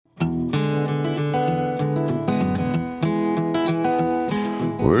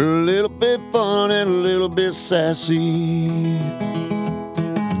sassy,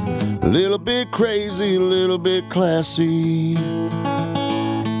 a little bit crazy, a little bit classy.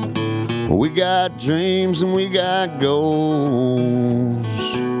 We got dreams and we got goals.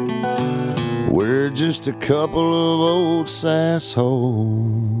 We're just a couple of old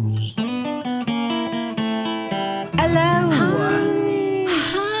sassholes. Hello.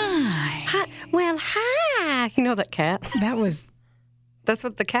 Hi. Well, hi. You know that cat? That's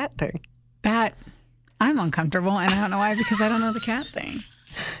what the cat thing. I'm uncomfortable, and I don't know why, because I don't know the cat thing.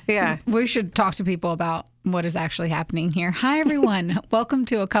 Yeah. We should talk to people about what is actually happening here. Hi, everyone. Welcome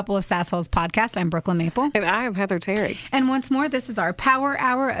to A Couple of Sassholes podcast. I'm Brooklyn Maple. And I am Heather Terry. And once more, this is our power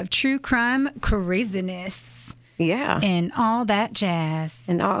hour of true crime craziness. Yeah. And all that jazz.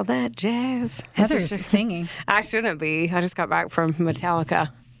 And all that jazz. Heather's singing. I shouldn't be. I just got back from Metallica.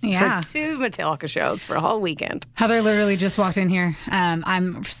 Yeah. For 2 Metallica shows for a whole weekend. Heather literally just walked in here.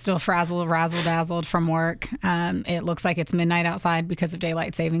 I'm still razzle-dazzled from work. It looks like it's midnight outside because of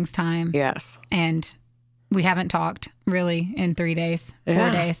daylight savings time. Yes. And we haven't talked really in 3 days,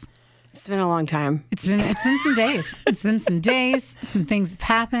 4 days. It's been a long time. It's been some days. It's been some days. Some things have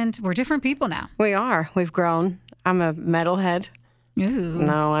happened. We're different people now. We are. We've grown. I'm a metalhead. Ooh.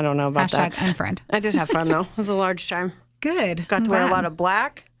 No, I don't know about that. #unfriend. I did have fun, though. It was a large time. Good. Got to wear a lot of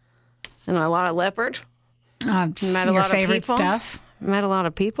black and a lot of leopard. Met a your lot favorite of people. stuff. Met a lot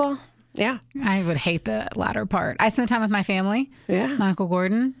of people. Yeah. I would hate the latter part. I spent time with my family. Yeah. My Uncle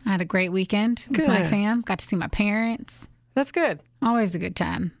Gordon. I had a great weekend with my Good. fam. Got to see my parents. That's good. Always a good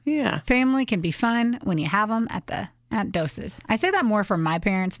time. Yeah. Family can be fun when you have them at doses. I say that more for my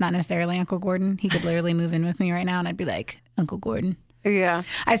parents, not necessarily Uncle Gordon. He could literally move in with me right now, and I'd be like, Uncle Gordon. Yeah.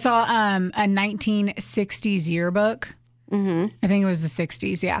 I saw a 1960s yearbook. Mm-hmm. I think it was the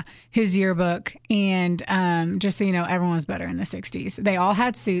 60s, yeah. His yearbook. And just so you know, everyone was better in the 60s. They all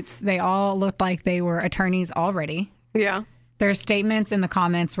had suits. They all looked like they were attorneys already. Yeah. Their statements in the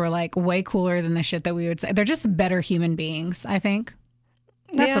comments were like way cooler than the shit that we would say. They're just better human beings, I think.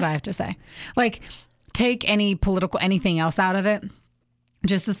 That's what I have to say. Like, take any political anything else out of it.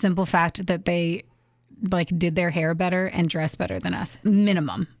 Just the simple fact that they like did their hair better and dressed better than us.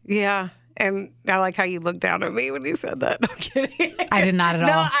 Minimum. Yeah. And I like how you looked down at me when you said that. I'm kidding. I did not at all.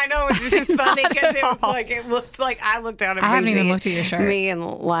 No, I know. It was just funny because it looked like I looked down at me. I haven't even looked at your shirt. Me and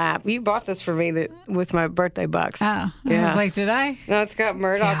laugh. You bought this for me with my birthday bucks. Oh, I was like, did I? No, it's got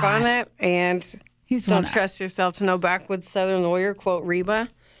Murdoch on it. And don't trust yourself to know backwoods Southern lawyer, quote Reba.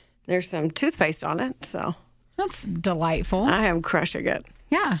 There's some toothpaste on it. So that's delightful. I am crushing it.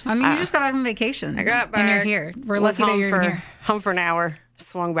 Yeah. I mean, you just got back from vacation. I got back. And you're here. We're lucky that you're here. Home for an hour.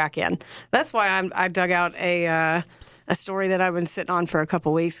 Swung back in. That's why I dug out a story that I've been sitting on for a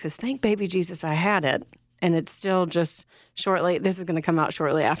couple weeks because thank baby Jesus I had it. And it's still just shortly. This is going to come out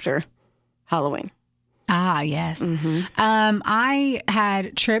shortly after Halloween. Ah, yes. Mm-hmm. I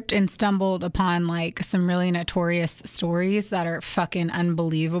had tripped and stumbled upon like some really notorious stories that are fucking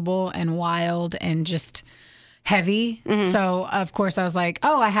unbelievable and wild and just heavy. Mm-hmm. So, of course, I was like,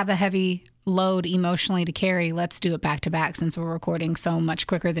 oh, I have a heavy load emotionally to carry. Let's do it back to back since we're recording so much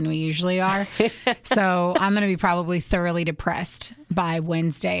quicker than we usually are. So I'm going to be probably thoroughly depressed by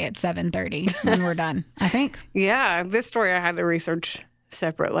Wednesday at 7:30 when we're done, I think. Yeah. This story I had to research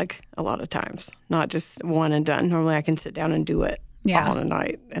separate like a lot of times, not just one and done. Normally I can sit down and do it all in a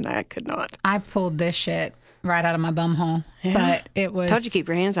night, and I could not. I pulled this shit right out of my bum hole, but it was... Told you keep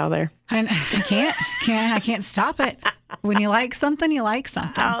your hands out there. I can't stop it. When you like something, you like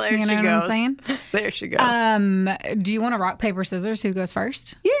something. Oh, there you she know goes. What I'm saying? There she goes. Do you want to rock, paper, scissors? Who goes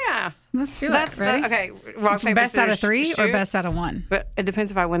first? Yeah. Let's do it. Ready? Okay. Rock, paper, best scissors, out of 3 shoot. or best out of 1? But it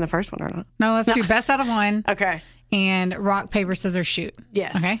depends if I win the first one or not. No, let's do best out of 1. Okay. And rock, paper, scissors, shoot.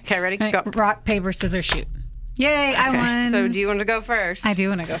 Yes. Okay. Okay, ready? Go. Rock, paper, scissors, shoot. Yay, I won. So do you want to go first? I do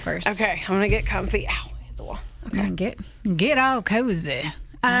want to go first. Okay. I'm going to get comfy. Ow, I hit the wall. Okay. Get all cozy.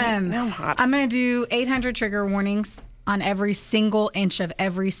 Now I'm hot. I'm going to do 800 trigger warnings on every single inch of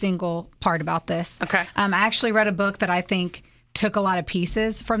every single part about this. Okay. I actually read a book that I think took a lot of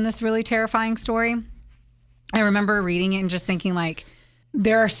pieces from this really terrifying story. I remember reading it and just thinking like,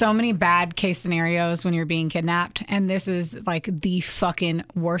 there are so many bad case scenarios when you're being kidnapped. And this is like the fucking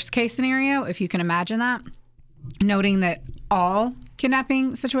worst case scenario, if you can imagine that. Noting that all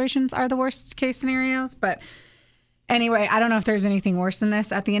kidnapping situations are the worst case scenarios. But anyway, I don't know if there's anything worse than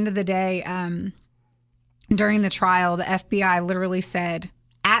this. At the end of the day, during the trial, the FBI literally said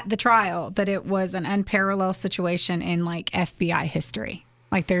at the trial that it was an unparalleled situation in like FBI history.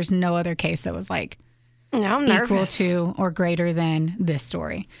 Like there's no other case that was like equal to or greater than this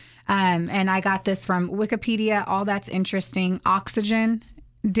story. And I got this from Wikipedia. All that's interesting. Oxygen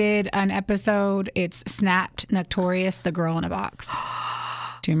did an episode. It's Snapped Notorious, The Girl in a Box.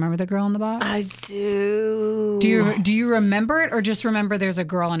 Do you remember The Girl in the Box? I do. Do you remember it or just remember there's a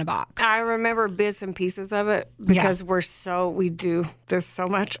girl in a box? I remember bits and pieces of it because we do this so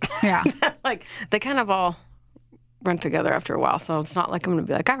much. Yeah. Like they kind of all run together after a while. So it's not like I'm going to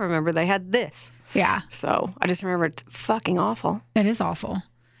be like, I remember they had this. Yeah. So I just remember it's fucking awful. It is awful.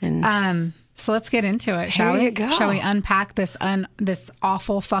 And so let's get into it, shall Here we? you go. Shall we unpack this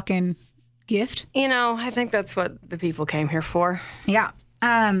awful fucking gift? I think that's what the people came here for. Yeah.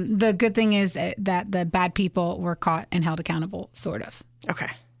 The good thing is that the bad people were caught and held accountable, sort of.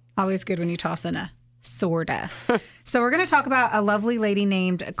 Okay. Always good when you toss in a sorta. So we're going to talk about a lovely lady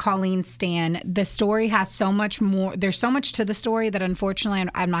named Colleen Stan. The story has so much more. There's so much to the story that unfortunately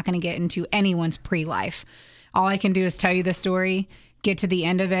I'm not going to get into anyone's pre-life. All I can do is tell you the story, get to the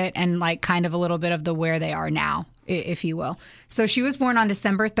end of it, and like kind of a little bit of the where they are now, if you will. So she was born on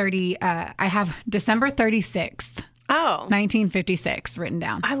December 36th. Oh. 1956 written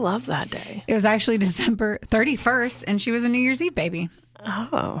down. I love that day. It was actually December 31st, and she was a New Year's Eve baby.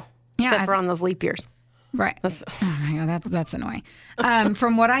 Oh. Yeah, Except for on those leap years. Right. Oh my God, that's annoying.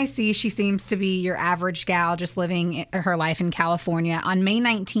 From what I see, she seems to be your average gal just living her life in California. On May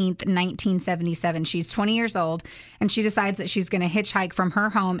 19th, 1977, she's 20 years old, and she decides that she's going to hitchhike from her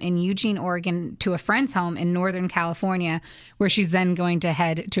home in Eugene, Oregon to a friend's home in Northern California, where she's then going to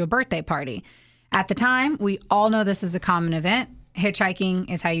head to a birthday party. At the time, we all know this is a common event. Hitchhiking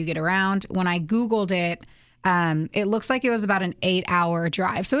is how you get around. When I Googled it, it looks like it was about an 8-hour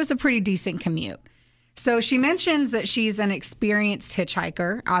drive. So it was a pretty decent commute. So she mentions that she's an experienced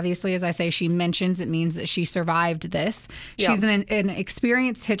hitchhiker. Obviously, as I say, she mentions, it means that she survived this. Yeah. She's an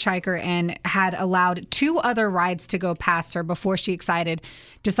experienced hitchhiker and had allowed 2 other rides to go past her before she decided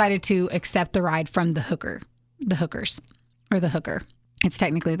to accept the ride from the hooker. It's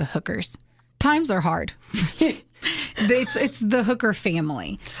technically the hookers. Times are hard. It's the Hooker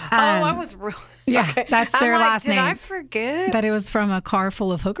family. I was really... Yeah, okay. that's their last name. Did I forget? That it was from a car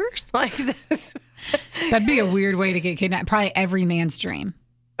full of hookers? Like this. That'd be a weird way to get kidnapped. Probably every man's dream.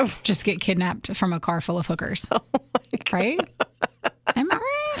 Just get kidnapped from a car full of hookers. Oh my God. Right? Am I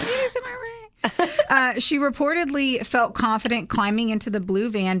right? Yes, am I right? She reportedly felt confident climbing into the blue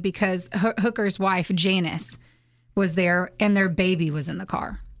van because Hooker's wife, Janice, was there and their baby was in the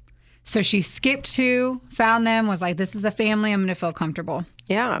car. So she skipped 2, found them, was like, this is a family. I'm going to feel comfortable.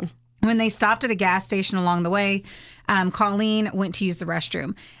 Yeah. When they stopped at a gas station along the way, Colleen went to use the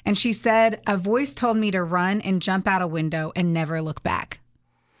restroom. And she said, a voice told me to run and jump out a window and never look back.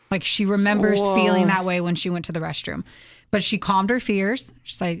 Like she remembers feeling that way when she went to the restroom. But she calmed her fears.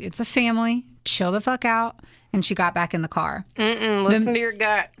 She's like, it's a family. Chill the fuck out. And she got back in the car. Listen to your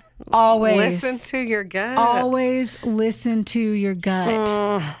gut. Always. Listen to your gut. Always listen to your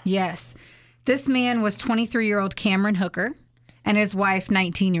gut. Yes. This man was 23-year-old Cameron Hooker and his wife,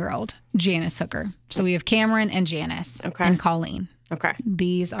 19-year-old Janice Hooker. So we have Cameron and Janice and Colleen. Okay.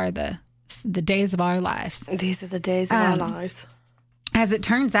 These are the days of our lives. These are the days of our lives. As it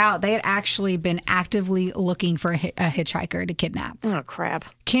turns out, they had actually been actively looking for a hitchhiker to kidnap. Oh, crap.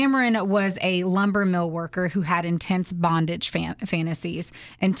 Cameron was a lumber mill worker who had intense bondage fantasies.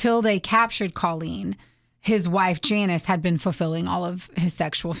 Until they captured Colleen, his wife, Janice, had been fulfilling all of his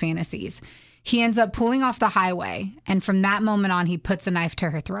sexual fantasies. He ends up pulling off the highway, and from that moment on, he puts a knife to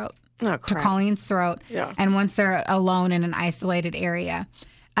her throat, to Colleen's throat. Yeah. And once they're alone in an isolated area,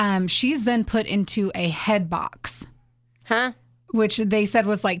 she's then put into a head box. Huh? Which they said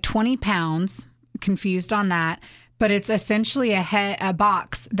was like 20 pounds, confused on that. But it's essentially a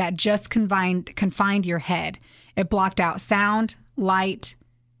box that just confined your head. It blocked out sound, light,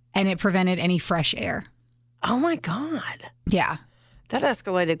 and it prevented any fresh air. Oh, my God. Yeah. That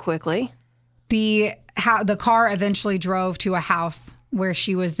escalated quickly. The car eventually drove to a house where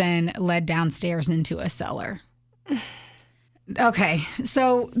she was then led downstairs into a cellar. Okay,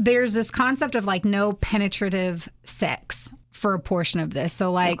 so there's this concept of like no penetrative sex for a portion of this.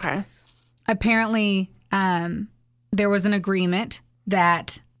 So like apparently there was an agreement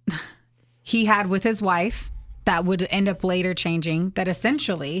that he had with his wife that would end up later changing, that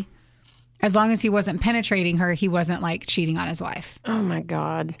essentially as long as he wasn't penetrating her, he wasn't like cheating on his wife. Oh my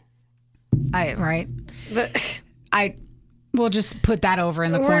God. We'll just put that over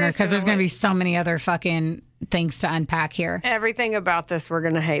in the corner because there's going to be so many other fucking things to unpack here. Everything about this we're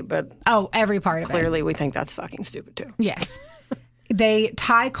going to hate, but every part of it. Clearly we think that's fucking stupid too. Yes. They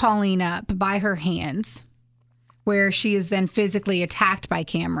tie Colleen up by her hands, where she is then physically attacked by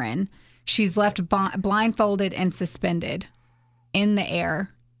Cameron. She's left blindfolded and suspended in the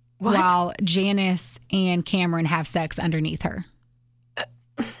air while Janice and Cameron have sex underneath her.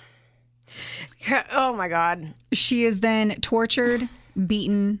 Oh, my God. She is then tortured,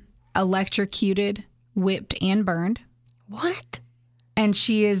 beaten, electrocuted, whipped, and burned. What? And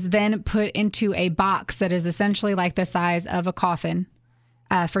she is then put into a box that is essentially like the size of a coffin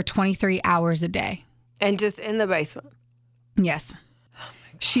for 23 hours a day. And just in the basement. Yes.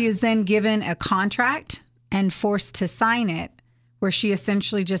 She is then given a contract and forced to sign it, where she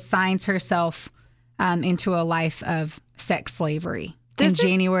essentially just signs herself into a life of sex slavery in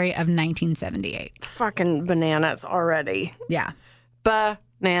January of 1978. Fucking bananas already. Yeah.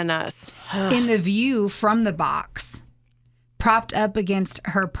 Bananas. In the view from the box, propped up against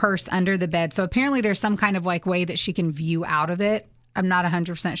her purse under the bed. So apparently there's some kind of like way that she can view out of it. I'm not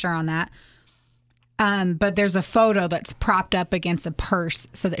 100% sure on that. But there's a photo that's propped up against a purse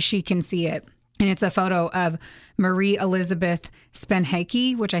so that she can see it. And it's a photo of Marie Elizabeth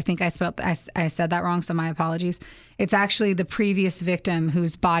Spenhake, which I think I said that wrong, so my apologies. It's actually the previous victim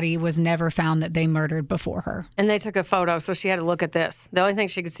whose body was never found that they murdered before her. And they took a photo, so she had to look at this. The only thing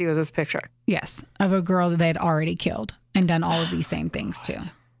she could see was this picture. Yes, of a girl that they'd already killed and done all of these same things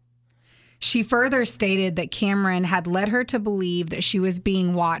to. She further stated that Cameron had led her to believe that she was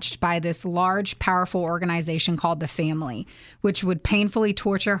being watched by this large, powerful organization called the Family, which would painfully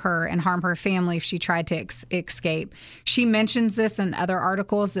torture her and harm her family if she tried to escape. She mentions this in other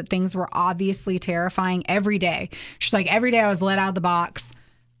articles, that things were obviously terrifying every day. She's like, every day I was let out of the box.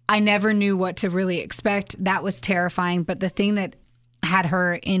 I never knew what to really expect. That was terrifying. But the thing that had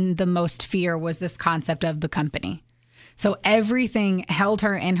her in the most fear was this concept of the company. So everything held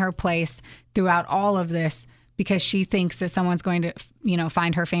her in her place throughout all of this because she thinks that someone's going to,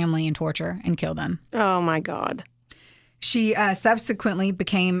 find her family and torture and kill them. Oh, my God. She subsequently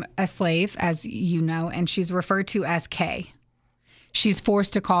became a slave, as you know, and she's referred to as Kay. She's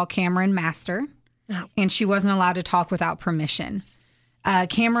forced to call Cameron master, and she wasn't allowed to talk without permission.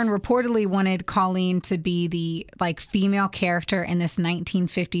 Cameron reportedly wanted Colleen to be the female character in this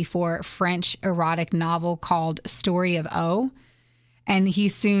 1954 French erotic novel called Story of O. And he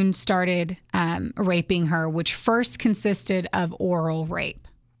soon started raping her, which first consisted of oral rape.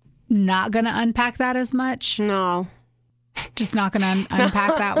 Not going to unpack that as much. No. Just not going to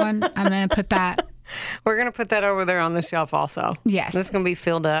unpack that one. I'm going to put that. We're going to put that over there on the shelf also. Yes. It's going to be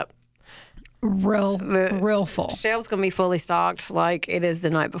filled up. Real full. Shelf's going to be fully stocked like it is the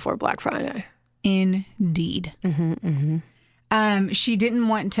night before Black Friday. Indeed. She didn't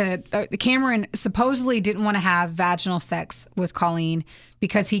want to, Cameron supposedly didn't want to have vaginal sex with Colleen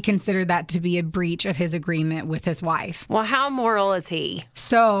because he considered that to be a breach of his agreement with his wife. Well, how moral is he?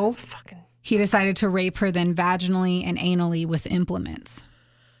 So he decided to rape her then vaginally and anally with implements.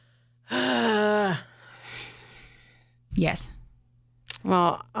 Yes.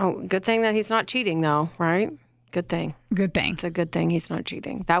 Well, good thing that he's not cheating, though, right? Good thing. Good thing. It's a good thing he's not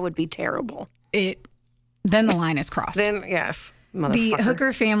cheating. That would be terrible. Then the line is crossed. Then, yes. The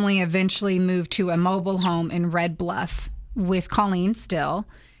Hooker family eventually moved to a mobile home in Red Bluff with Colleen still,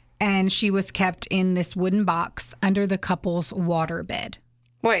 and she was kept in this wooden box under the couple's water bed.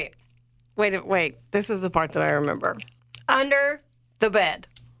 Wait. This is the part that I remember. Under the bed.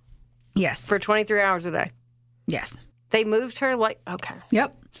 Yes. For 23 hours a day. Yes. They moved her okay.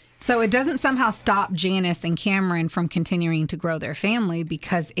 Yep. So it doesn't somehow stop Janice and Cameron from continuing to grow their family,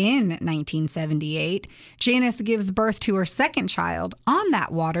 because in 1978, Janice gives birth to her second child on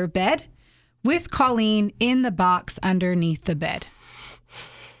that water bed with Colleen in the box underneath the bed.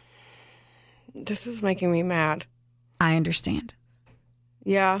 This is making me mad. I understand.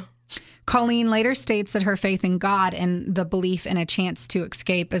 Yeah. Colleen later states that her faith in God and the belief in a chance to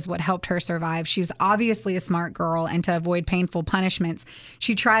escape is what helped her survive. She was obviously a smart girl, and to avoid painful punishments,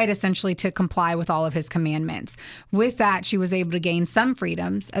 she tried essentially to comply with all of his commandments. With that, she was able to gain some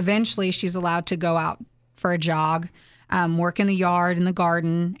freedoms. Eventually, she's allowed to go out for a jog, work in the yard, in the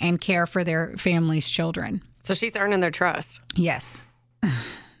garden, and care for their family's children. So she's earning their trust. Yes.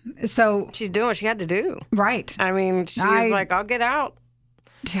 So she's doing what she had to do. Right. I mean, she was like, I'll get out.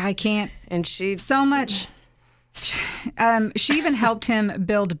 I can't. And she so much. She even helped him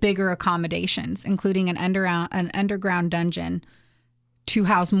build bigger accommodations, including an underground dungeon to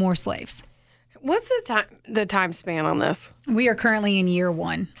house more slaves. What's the time span on this? We are currently in year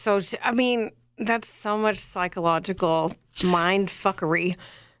 1. So I mean, that's so much psychological mind fuckery.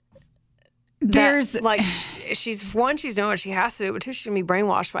 There's she's doing what she has to do, but two, she's gonna be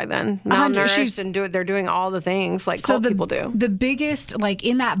brainwashed by then, malnourished, and they're doing all the things like cult people do. The biggest,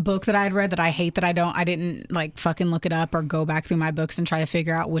 in that book that I had read that I hate that I didn't fucking look it up or go back through my books and try to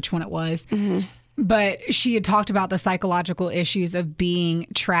figure out which one it was. Mm-hmm. But she had talked about the psychological issues of being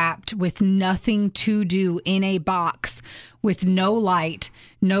trapped with nothing to do in a box with no light,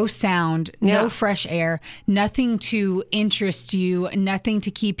 no sound, no fresh air, nothing to interest you, nothing to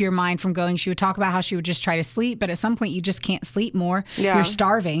keep your mind from going. She would talk about how she would just try to sleep, but at some point you just can't sleep more. Yeah. You're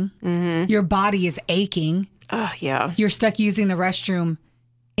starving. Your body is aching. Yeah. You're stuck using the restroom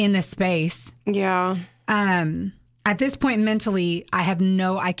in the space. Yeah. At this point, mentally,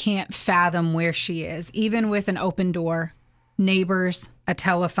 I can't fathom where she is. Even with an open door, neighbors, a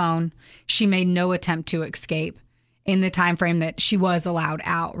telephone, she made no attempt to escape in the time frame that she was allowed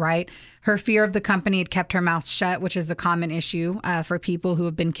out, right? Her fear of the company had kept her mouth shut, which is a common issue for people who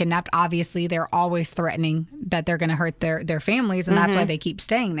have been kidnapped. Obviously, they're always threatening that they're going to hurt their families, and that's why they keep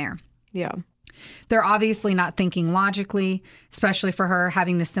staying there. Yeah. They're obviously not thinking logically, especially for her,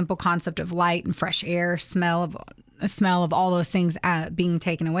 having the simple concept of light and fresh air, smell of all those things being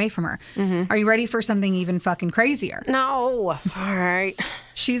taken away from her. Are you ready for something even fucking crazier? No. All right.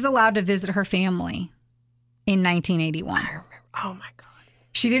 She's allowed to visit her family in 1981. Oh, my God.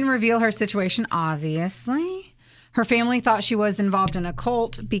 She didn't reveal her situation, obviously. Her family thought she was involved in a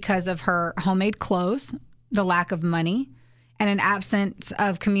cult because of her homemade clothes, the lack of money, and an absence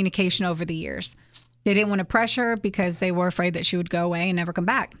of communication over the years. They didn't want to pressure her because they were afraid that she would go away and never come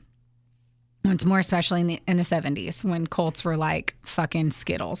back. Once more, especially in the 70s, when cults were like fucking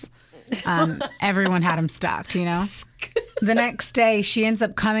Skittles. Everyone had them stocked, you know? The next day, she ends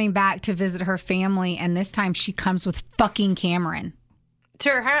up coming back to visit her family, and this time she comes with fucking Cameron.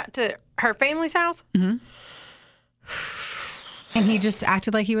 To her family's house? And he just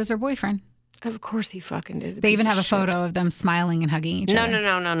acted like he was her boyfriend. Of course he fucking did. They even have a photo of them smiling and hugging each other.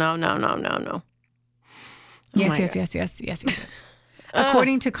 No. Yes.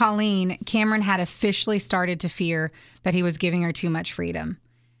 According to Colleen, Cameron had officially started to fear that he was giving her too much freedom.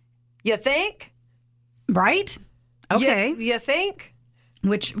 You think? Right? Okay. You think?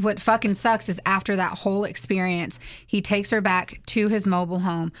 What fucking sucks is after that whole experience, he takes her back to his mobile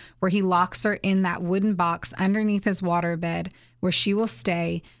home where he locks her in that wooden box underneath his waterbed where she will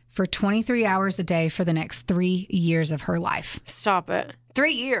stay for 23 hours a day for the next 3 years of her life. Stop it.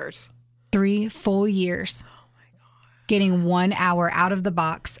 3 years. 3 full years. Oh my God. Getting 1 hour out of the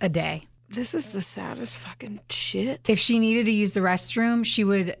box a day. This is the saddest fucking shit. If she needed to use the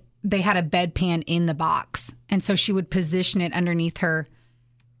restroom, they had a bedpan in the box. And so she would position it underneath her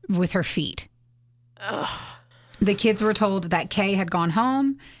with her feet. Ugh. The kids were told that Kay had gone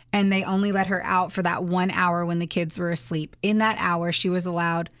home and they only let her out for that 1 hour when the kids were asleep. In that hour, she wasn't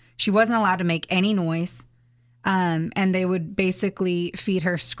allowed to make any noise. And they would basically feed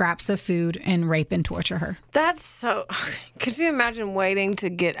her scraps of food and rape and torture her. That's so... Could you imagine waiting to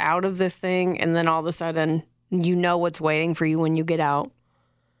get out of this thing and then all of a sudden you know what's waiting for you when you get out?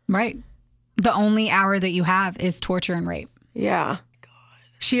 Right. The only hour that you have is torture and rape. Yeah.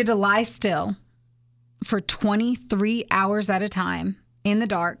 She had to lie still for 23 hours at a time in the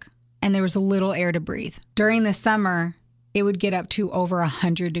dark, and there was little air to breathe. During the summer, it would get up to over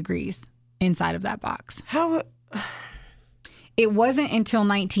 100 degrees inside of that box. How? It wasn't until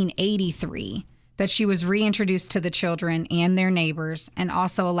 1983 that she was reintroduced to the children and their neighbors and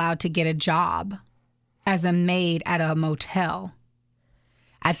also allowed to get a job as a maid at a motel.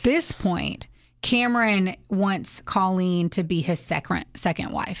 At this point, Cameron wants Colleen to be his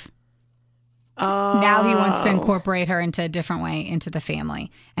second wife. Oh. Now he wants to incorporate her into a different way into the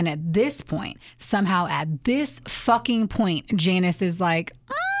family. And at this point, somehow at this fucking point, Janice is like,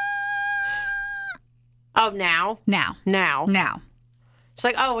 oh, now? Now. It's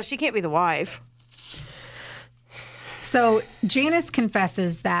like, oh, well, she can't be the wife. So Janice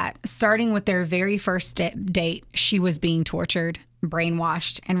confesses that starting with their very first date, she was being tortured,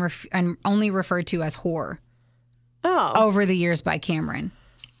 brainwashed, and only referred to as whore over the years by Cameron.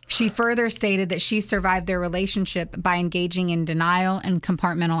 She further stated that she survived their relationship by engaging in denial and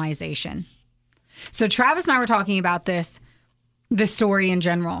compartmentalization. So Travis and I were talking about the story in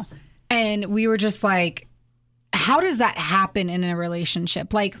general, and we were just like, how does that happen in a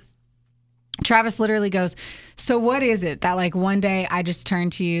relationship? Like, Travis literally goes, so what is it that like one day I just turn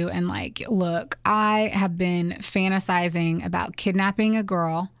to you and like, look, I have been fantasizing about kidnapping a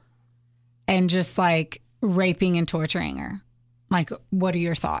girl and just like raping and torturing her. Like, what are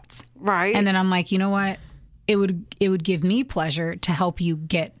your thoughts? Right. And then I'm like, you know what? It would give me pleasure to help you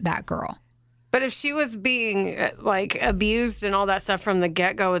get that girl. But if she was being like abused and all that stuff from the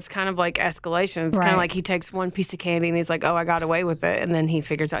get-go, it's kind of like escalation. It's kind of like he takes one piece of candy and he's like, oh, I got away with it. And then he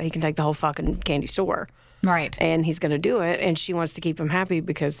figures out he can take the whole fucking candy store. Right. And he's going to do it. And she wants to keep him happy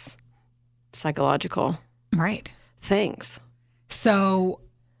because psychological things. So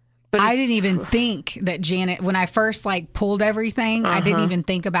But I didn't even think that Janet, when I first like pulled everything, I didn't even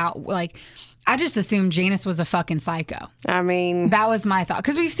think about like, I just assumed Janice was a fucking psycho. I mean, That was my thought.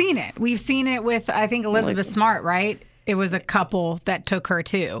 Because we've seen it. We've seen it with, I think, Elizabeth Smart, right? It was a couple that took her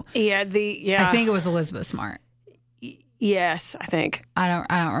too. yeah, I think it was Elizabeth Smart. yes, I think. I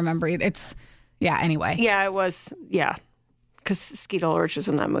don't remember. It's, anyway. Yeah, it was, because Skeet Ulrich is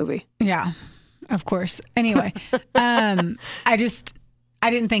in that movie. Yeah, of course. Anyway, I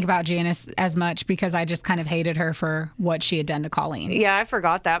didn't think about Janice as much because I just kind of hated her for what she had done to Colleen. Yeah, I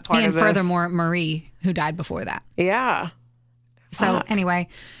forgot that part of And this. furthermore, Marie, who died before that. Yeah. So anyway,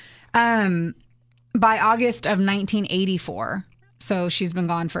 by August of 1984, so she's been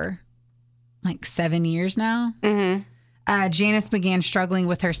gone for like 7 years now, Janice began struggling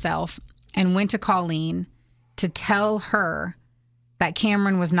with herself and went to Colleen to tell her that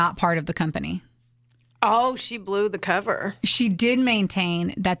Cameron was not part of the company. Oh, she blew the cover. She did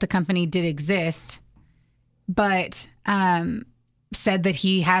maintain that the company did exist, but said that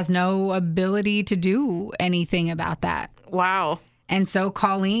he has no ability to do anything about that. Wow. And so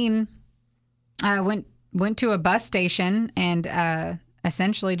Colleen went to a bus station and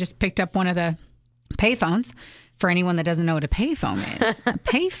essentially just picked up one of the payphones. For anyone that doesn't know what a payphone is, a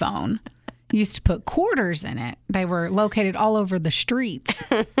payphone used to put quarters in it. They were located all over the streets,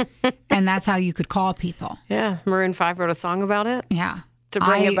 and that's how you could call people. Yeah, Maroon 5 wrote a song about it. Yeah. To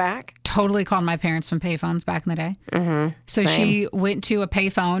bring it back. Totally called my parents from payphones back in the day. Mm-hmm. So she went to a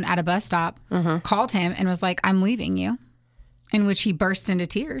payphone at a bus stop, called him, and was like, "I'm leaving you," in which he burst into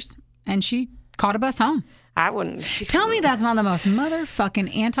tears, and she caught a bus home. I wouldn't. Tell me that's not the most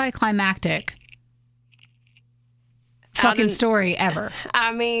motherfucking anticlimactic fucking story ever.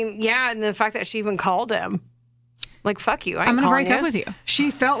 I mean, yeah, and the fact that she even called him. Like, fuck you. I'm going to break up with you. She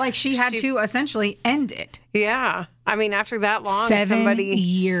felt like she had to essentially end it. Yeah. I mean, after that long, 7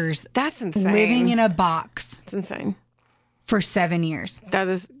 years. That's insane. Living in a box. That's insane. For 7 years. That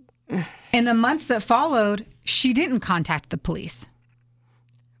is. In the months that followed, she didn't contact the police.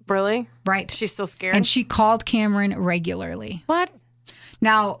 Really? Right. She's still scared? And she called Cameron regularly. What?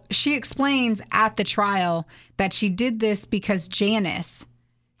 Now, she explains at the trial that she did this because Janice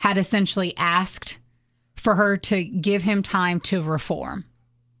had essentially asked for her to give him time to reform.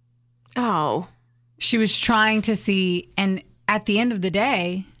 Oh. She was trying to see, and at the end of the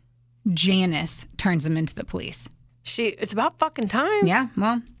day, Janice turns him into the police. It's about fucking time. Yeah,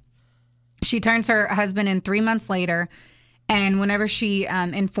 well, she turns her husband in 3 months later, and whenever she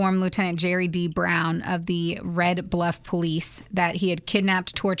informed Lieutenant Jerry D. Brown of the Red Bluff Police that he had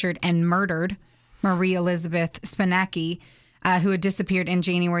kidnapped, tortured, and murdered Marie Elizabeth Spinacki, who had disappeared in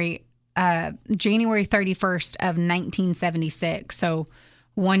January 31st of 1976, so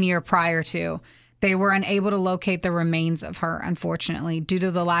 1 year prior to, they were unable to locate the remains of her, unfortunately. Due to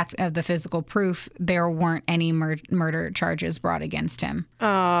the lack of the physical proof, there weren't any murder charges brought against him.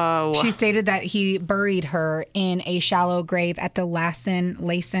 Oh. She stated that he buried her in a shallow grave at the Lassen,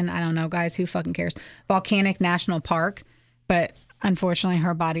 I don't know, guys, who fucking cares, Volcanic National Park, but unfortunately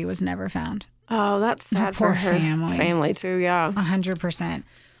her body was never found. Oh, that's sad for her family too, yeah. 100%.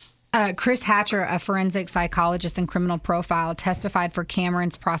 Chris Hatcher, a forensic psychologist and criminal profile, testified for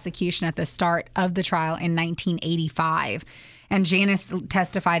Cameron's prosecution at the start of the trial in 1985. And Janice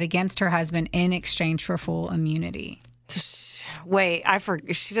testified against her husband in exchange for full immunity. Wait, I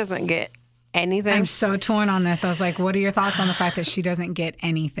forget. She doesn't get anything? I'm so torn on this. I was like, what are your thoughts on the fact that she doesn't get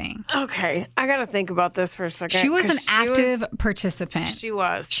anything? Okay, I got to think about this for a second. She was an active participant. She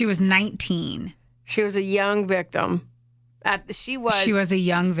was. She was 19. She was a young victim. She was a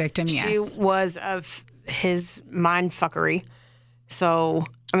young victim, yes. She was of his mind fuckery. So,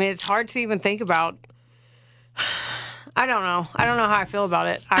 I mean, it's hard to even think about. I don't know. I don't know how I feel about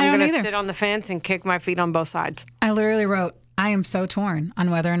it. I'm going to sit on the fence and kick my feet on both sides. I literally wrote, I am so torn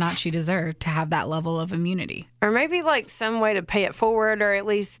on whether or not she deserved to have that level of immunity. Or maybe like some way to pay it forward, or at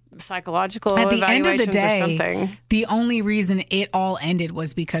least psychological at the end of the day, or something. The only reason it all ended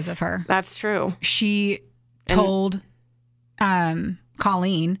was because of her. That's true. She told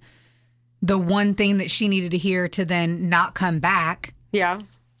Colleen the one thing that she needed to hear to then not come back. Yeah.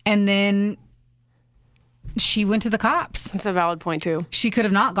 And then she went to the cops. That's a valid point too. She could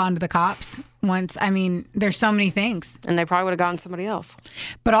have not gone to the cops once. I mean, there's so many things. And they probably would have gotten somebody else.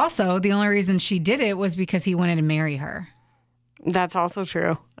 But also, the only reason she did it was because he wanted to marry her. That's also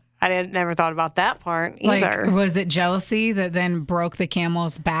true. I never thought about that part either. Like, was it jealousy that then broke the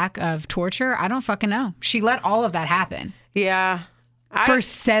camel's back of torture? I don't fucking know. She let all of that happen. Yeah. For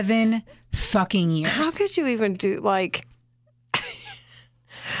 7 fucking years. How could you even do, like...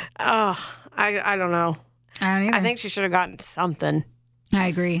 I don't know. I don't either. I think she should have gotten something. I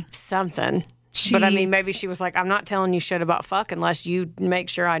agree. Something. But I mean, maybe she was like, I'm not telling you shit about fuck unless you make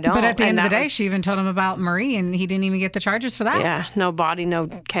sure I don't. But at the end of the day, she even told him about Marie, and he didn't even get the charges for that. Yeah, no body, no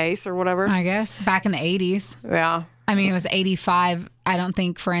case or whatever. I guess. Back in the 80s. Yeah. I mean, it was 85. I don't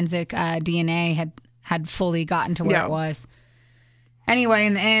think forensic DNA had fully gotten to where it was. Anyway,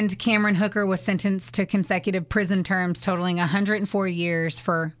 in the end, Cameron Hooker was sentenced to consecutive prison terms totaling 104 years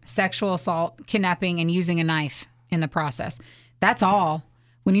for sexual assault, kidnapping, and using a knife in the process. That's all.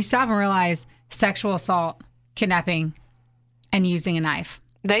 When you stop and realize sexual assault, kidnapping, and using a knife.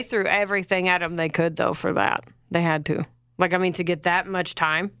 They threw everything at him they could, though, for that. They had to. Like, I mean, to get that much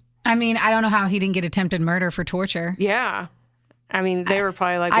time. I mean, I don't know how he didn't get attempted murder for torture. Yeah. I mean, they were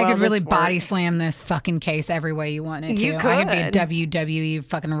probably like, I could really body slam this fucking case every way you wanted to. You could. I could be a WWE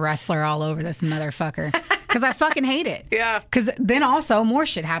fucking wrestler all over this motherfucker. Because I fucking hate it. Yeah. Because then also more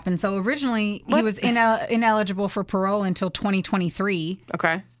shit happened. So originally he was ineligible for parole until 2023.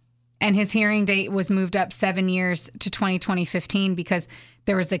 Okay. And his hearing date was moved up 7 years to 2015 because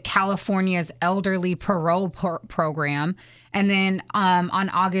there was the California's elderly parole program. And then on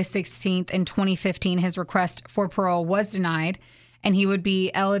August 16th in 2015, his request for parole was denied. And he would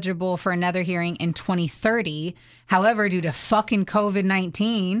be eligible for another hearing in 2030. However, due to fucking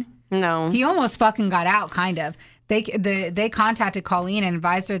COVID-19, he almost fucking got out, kind of. They contacted Colleen and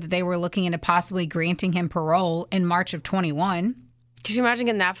advised her that they were looking into possibly granting him parole in March of 21. Could you imagine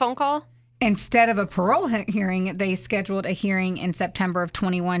getting that phone call? Instead of a parole hearing, they scheduled a hearing in September of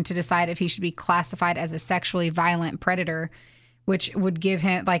 21 to decide if he should be classified as a sexually violent predator, which would give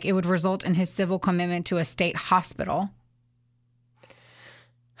him, like, it would result in his civil commitment to a state hospital.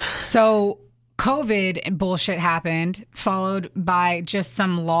 So COVID bullshit happened, followed by just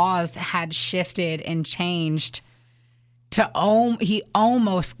some laws had shifted and changed to he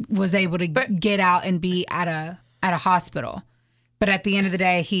almost was able to get out and be at a hospital. But at the end of the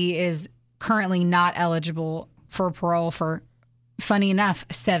day, he is currently not eligible for parole for, funny enough,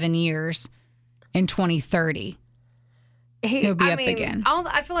 7 years in 2030. He'll be up again.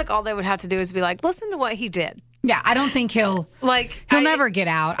 I feel like all they would have to do is be like, listen to what he did. Yeah, I don't think he'll never get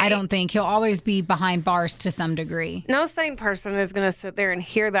out. I don't think he'll always be behind bars to some degree. No sane person is going to sit there and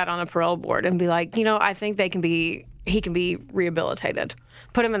hear that on a parole board and be like, I think he can be rehabilitated.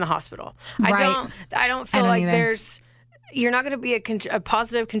 Put him in the hospital. Right. I don't feel like you're not going to be a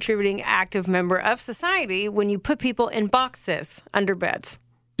positive, contributing, active member of society when you put people in boxes under beds.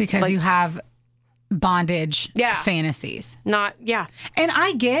 Because you have bondage fantasies. And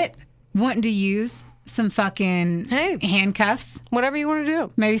I get wanting to use some fucking handcuffs. Whatever you want to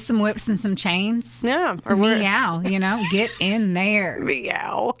do. Maybe some whips and some chains. Yeah. Or meow, get in there.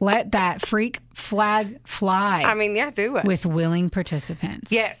 Meow. Let that freak flag fly. I mean, do it. With willing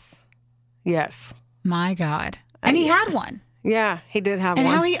participants. Yes. My God. And he had one. Yeah, he did have one.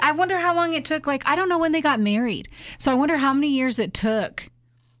 And I wonder how long it took. Like, I don't know when they got married. So I wonder how many years it took.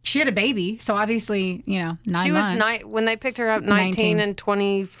 She had a baby, so obviously, 9 months. She was when they picked her up, 19 and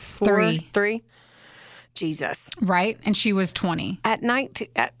 24. 3. Jesus. Right? And she was 20. At 19.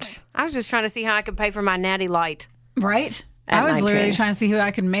 I was just trying to see how I could pay for my Natty Light. Right? I was 19. Literally trying to see who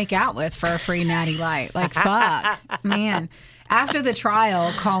I could make out with for a free Natty Light. Like, fuck. Man. After the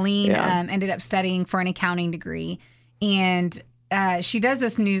trial, Colleen ended up studying for an accounting degree. And she does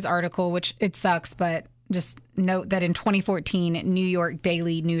this news article, which it sucks, but just note that in 2014, New York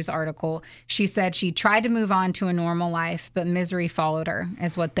Daily News article, she said she tried to move on to a normal life, but misery followed her,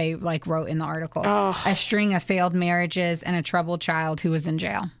 is what they wrote in the article. Oh. A string of failed marriages and a troubled child who was in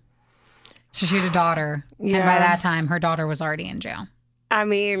jail. So she had a daughter. Yeah. And by that time, her daughter was already in jail. I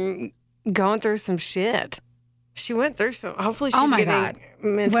mean, going through some shit. She went through some. Hopefully she's getting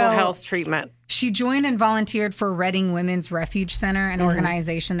mental health treatment. She joined and volunteered for Reading Women's Refuge Center, an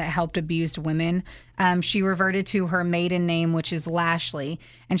organization that helped abused women. She reverted to her maiden name, which is Lashley,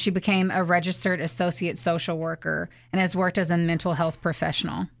 and she became a registered associate social worker and has worked as a mental health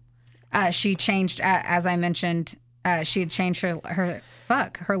professional. She changed, as I mentioned, she had changed her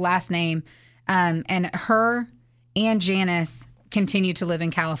last name, and her and Janice continue to live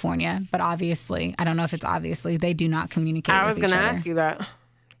in California, but obviously, I don't know if it's obviously, they do not communicate with each other. I was going to ask you that.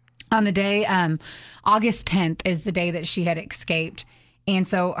 On the day, August 10th is the day that she had escaped. And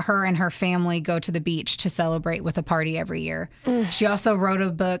so her and her family go to the beach to celebrate with a party every year. She also wrote a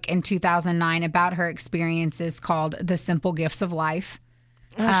book in 2009 about her experiences called The Simple Gifts of Life.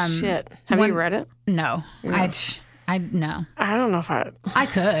 Oh, shit. Have you read it? No. Yeah. No. I don't know if I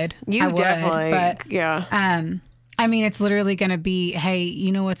could. You would, definitely. But, yeah. I mean, it's literally going to be, hey,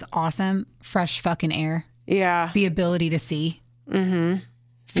 you know what's awesome? Fresh fucking air. Yeah. The ability to see. Mm-hmm.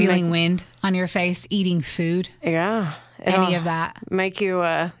 Feeling wind on your face, eating food. Yeah. any of that. Make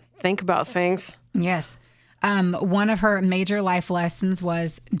you think about things. Yes. One of her major life lessons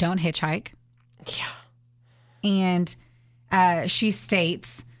was don't hitchhike. Yeah. And she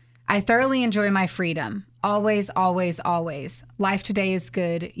states, I thoroughly enjoy my freedom. Always, always, always. Life today is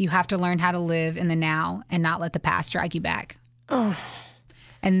good. You have to learn how to live in the now and not let the past drag you back. Oh.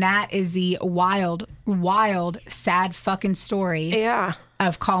 And that is the wild, wild, sad fucking story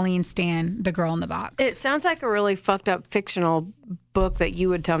of Colleen Stan, the girl in the box. It sounds like a really fucked up fictional book that you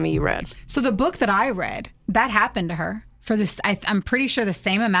would tell me you read. So the book that I read, that happened to her for this, I'm pretty sure the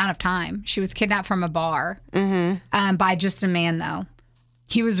same amount of time. She was kidnapped from a bar by just a man, though.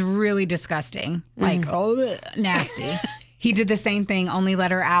 He was really disgusting, like, nasty. He did the same thing, only let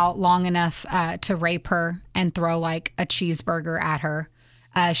her out long enough to rape her and throw like a cheeseburger at her.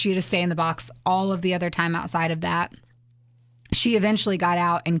 She had to stay in the box all of the other time outside of that. She eventually got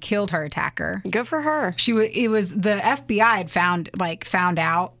out and killed her attacker. Good for her. It was the FBI had found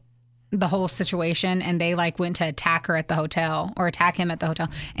out the whole situation, and they like went to attack her at the hotel or attack him at the hotel,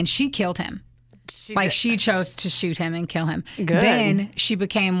 and she killed him. She chose to shoot him and kill him. Good. Then she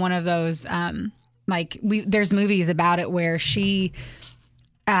became one of those there's movies about it where she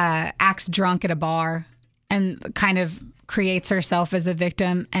acts drunk at a bar and kind of creates herself as a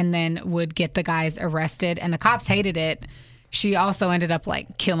victim and then would get the guys arrested, and the cops hated it. She also ended up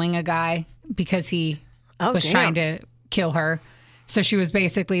like killing a guy because he was trying to kill her. So she was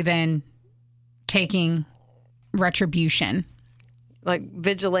basically then taking retribution. Like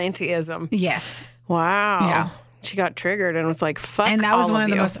vigilanteism. Yes. Wow. Yeah. She got triggered and was like, fuck all of you. And that was one of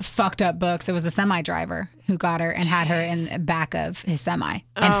the most fucked up books. It was a semi driver who got her and had her in the back of his semi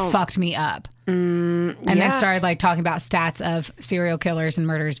and fucked me up. And then started like talking about stats of serial killers and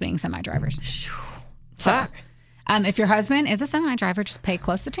murderers being semi drivers. So, if your husband is a semi driver, just pay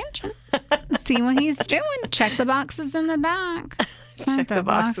close attention. See what he's doing. Check the boxes in the back. Check the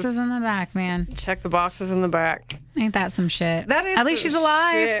boxes in the back, man. Check the boxes in the back. Ain't that some shit? That is. At least she's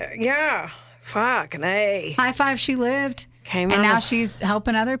alive. Shit. Yeah. Fucking A. High five, she lived. And now she's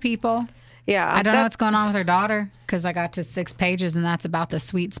helping other people. Yeah. I don't know what's going on with her daughter because I got to 6 pages and that's about the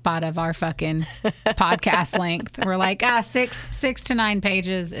sweet spot of our fucking podcast length. We're like, 6 to 9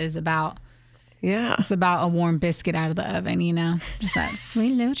 pages is about. Yeah. It's about a warm biscuit out of the oven, you know? Just that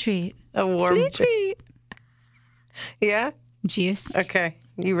sweet little treat. A warm sweet treat. Yeah? Juice. Okay.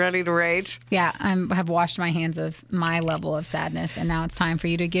 You ready to rage? Yeah. I have washed my hands of my level of sadness, and now it's time for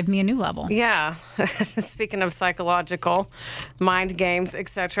you to give me a new level. Yeah. Speaking of psychological mind games,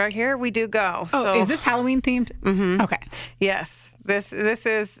 etc., here we do go. Oh, is this Halloween themed? Mm-hmm. Okay. Yes. This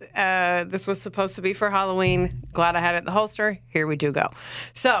was supposed to be for Halloween. Glad I had it in the holster. Here we do go.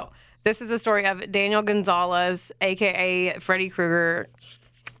 So this is the story of Daniel Gonzalez, a.k.a. Freddy Krueger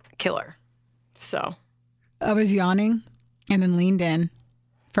killer. So I was yawning and then leaned in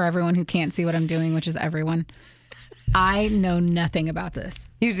for everyone who can't see what I'm doing, which is everyone. I know nothing about this.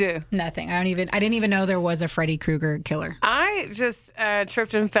 You do? Nothing. I didn't even know there was a Freddy Krueger killer. I just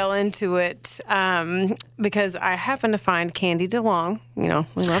tripped and fell into it because I happened to find Candy DeLong. You know,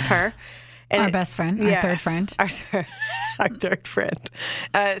 we love her. And our best friend, our third friend. Our third friend.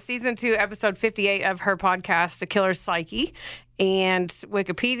 Season 2, episode 58 of her podcast, The Killer's Psyche. And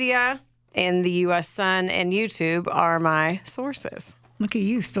Wikipedia and the U.S. Sun and YouTube are my sources. Look at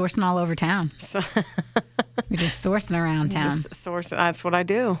you, sourcing all over town. You're just sourcing around town. Just sourcing. That's what I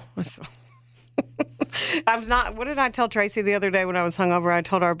do. What did I tell Tracy the other day when I was hungover? I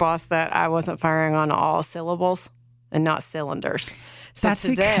told our boss that I wasn't firing on all syllables and not cylinders. So that's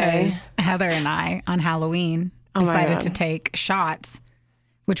today, because Heather and I, on Halloween, decided to take shots,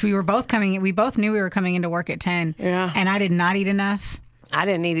 which we both knew we were coming into work at 10. Yeah. And I did not eat enough. I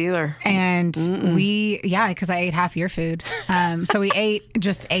didn't eat either. And because I ate half your food. So we ate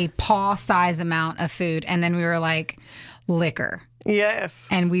just a paw size amount of food. And then we were like, liquor. Yes.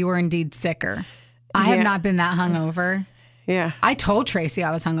 And we were indeed sicker. I have not been that hungover. Yeah. I told Tracy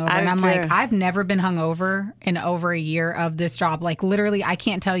I was hungover. And I'm like, I've never been hungover in over a year of this job. Like literally, I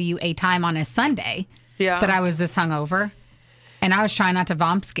can't tell you a time on a Sunday that I was this hungover. And I was trying not to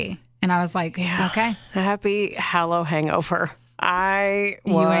vomski. And I was like, okay. A happy Hallow hangover. You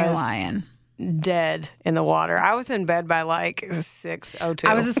ain't lying. Dead in the water. I was in bed by like 6:02.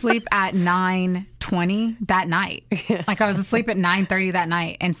 I was asleep at 9:20 that night. Yeah. Like I was asleep at 9:30 that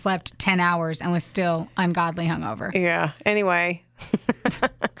night and slept 10 hours and was still ungodly hungover. Yeah. Anyway,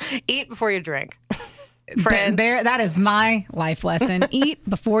 eat before you drink. Friends. That is my life lesson. Eat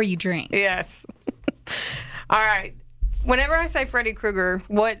before you drink. Yes. All right. Whenever I say Freddy Krueger,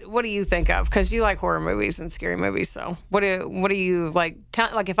 what do you think of? Because you like horror movies and scary movies. So what do you like?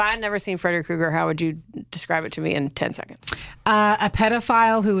 Like if I had never seen Freddy Krueger, how would you describe it to me in 10 seconds? A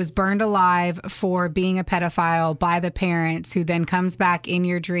pedophile who was burned alive for being a pedophile by the parents, who then comes back in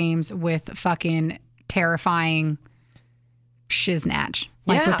your dreams with fucking terrifying shiznatch.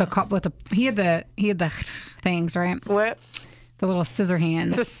 Like with the he had the things, right? What? The little scissor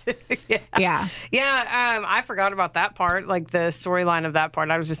hands. Yeah. I forgot about that part, like the storyline of that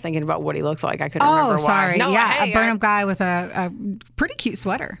part. I was just thinking about what he looked like. I couldn't remember why. Sorry. No, yeah, a burn-up guy with a pretty cute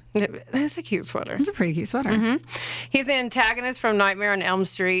sweater. That's a cute sweater. It's a pretty cute sweater. Mm-hmm. He's the antagonist from Nightmare on Elm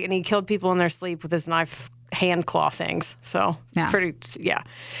Street, and he killed people in their sleep with his knife hand claw things. So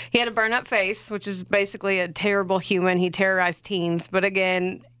He had a burn-up face, which is basically a terrible human. He terrorized teens, but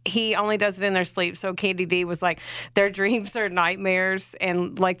again, he only does it in their sleep. So Candy D was like, their dreams are nightmares.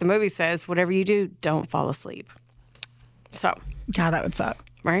 And like the movie says, whatever you do, don't fall asleep. So. God, that would suck.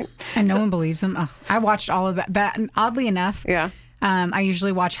 Right? And no one believes him. Oh, I watched all of that. And oddly enough, I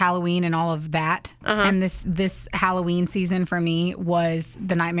usually watch Halloween and all of that. And this Halloween season for me was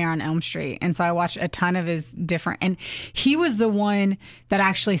the Nightmare on Elm Street. And so I watched a ton of his different. And he was the one that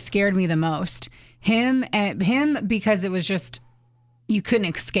actually scared me the most. Him because it was just... You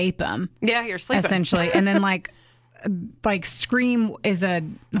couldn't escape him. Yeah, you're sleeping. Essentially. And then like Scream is a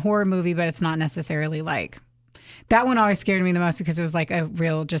horror movie, but it's not necessarily like... That one always scared me the most because it was like a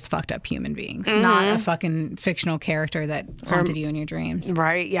real just fucked up human beings, not a fucking fictional character that haunted you in your dreams.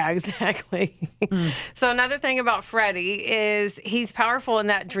 Right. Yeah, exactly. So another thing about Freddy is he's powerful in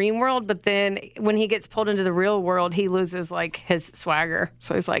that dream world, but then when he gets pulled into the real world, he loses like his swagger.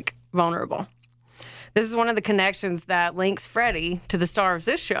 So he's like vulnerable. This is one of the connections that links Freddy to the star of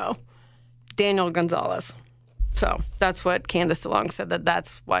this show, Daniel Gonzalez. So that's what Candace DeLong said,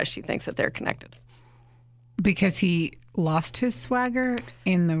 that's why she thinks that they're connected. Because he lost his swagger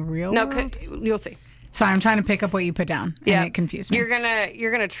in the real world? No, you'll see. So I'm trying to pick up what you put down, and it confused me. You're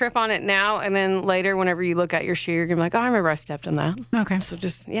gonna trip on it now, and then later, whenever you look at your shoe, you're gonna be like, oh, I remember I stepped in that. Okay. So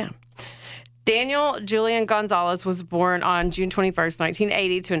Daniel Julian Gonzalez was born on June 21st,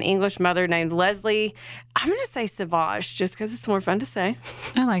 1980, to an English mother named Leslie. I'm going to say Savage just because it's more fun to say.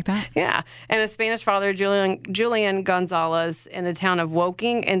 I like that. Yeah. And a Spanish father, Julian Gonzalez, in the town of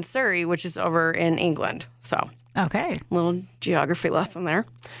Woking in Surrey, which is over in England. So, okay. Little geography lesson there.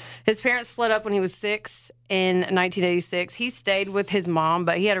 His parents split up when he was 6 in 1986. He stayed with his mom,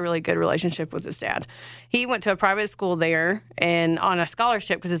 but he had a really good relationship with his dad. He went to a private school there and on a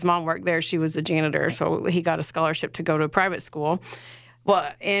scholarship because his mom worked there. She was a janitor, so he got a scholarship to go to a private school.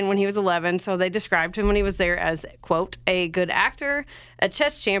 Well, and when he was 11, so they described him when he was there as, quote, a good actor, a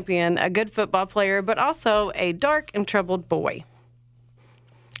chess champion, a good football player, but also a dark and troubled boy.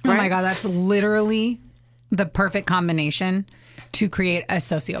 Right? Oh, my God, that's literally the perfect combination to create a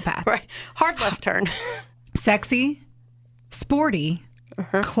sociopath. Right. Hard left turn. Sexy, sporty,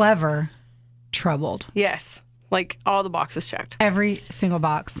 clever, troubled. Yes. Like all the boxes checked. Every single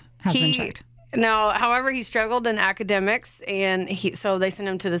box has been checked. Now, however, he struggled in academics, and so they sent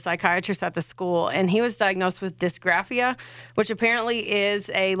him to the psychiatrist at the school, and he was diagnosed with dysgraphia, which apparently is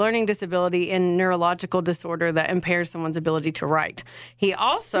a learning disability and neurological disorder that impairs someone's ability to write. He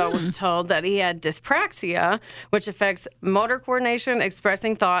also was told that he had dyspraxia, which affects motor coordination,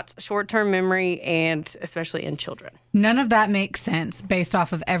 expressing thoughts, short-term memory, and especially in children. None of that makes sense based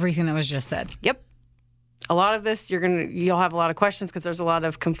off of everything that was just said. Yep. A lot of this, you'll have a lot of questions because there's a lot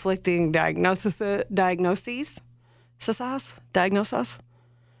of conflicting diagnoses. No,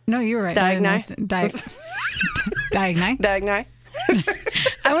 you were right. Diagnose.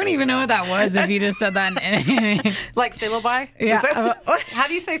 I wouldn't even know what that was if you just said that. Like syllabi? Yeah. How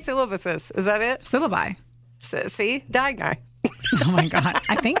do you say syllabuses? Is that it? Syllabi. See? Diagni. Oh, my God.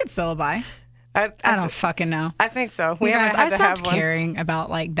 I think it's syllabi. I don't fucking know. I think so. I stopped caring about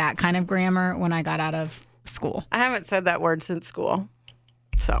like that kind of grammar when I got out of school. I haven't said that word since school.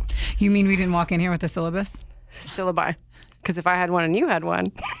 So. You mean we didn't walk in here with a syllabus? Syllabi. Because if I had one and you had one.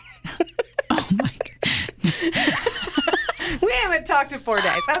 Oh, my God. We haven't talked in 4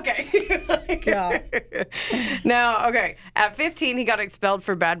 days. Okay. God. Now, okay. At 15, he got expelled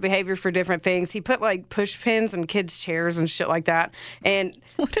for bad behavior for different things. He put like push pins in kids' chairs and shit like that. And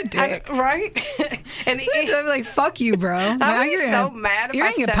what a dick. Right? And I'm like, fuck you, bro. I was so mad if you're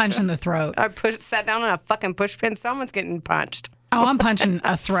gonna get punched in the throat. I sat down on a fucking push pin. Someone's getting punched. Oh, I'm punching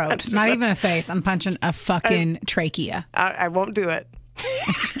a throat. Not even a face. I'm punching a fucking trachea. I won't do it.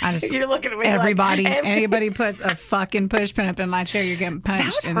 You're looking at me anybody puts a fucking push pin up in my chair, you're getting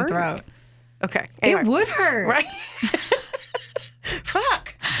punched in the throat. Okay. Anyway. It would hurt. Right?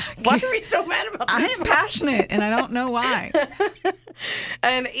 Fuck. Why are we so mad about this? I'm passionate, and I don't know why.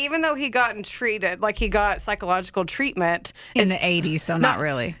 And even though he got treated, like he got psychological treatment. In the 80s, so not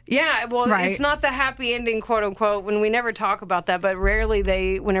really. Yeah, well, Right. It's not the happy ending, quote unquote, when we never talk about that, but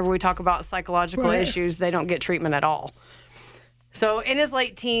rarely whenever we talk about psychological issues, they don't get treatment at all. So in his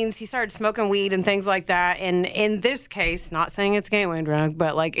late teens, he started smoking weed and things like that. And in this case, not saying it's a gateway drug,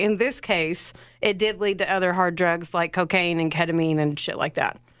 but like in this case, it did lead to other hard drugs like cocaine and ketamine and shit like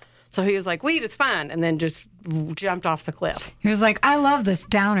that. So he was like, weed is fine, and then just jumped off the cliff. He was like, I love this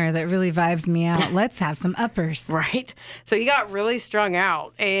downer that really vibes me out. Let's have some uppers. Right? So he got really strung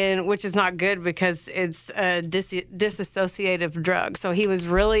out, and which is not good because it's a disassociative drug. So he was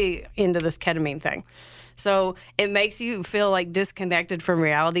really into this ketamine thing. So it makes you feel like disconnected from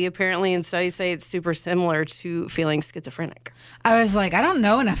reality, apparently, and studies say it's super similar to feeling schizophrenic. I was like, I don't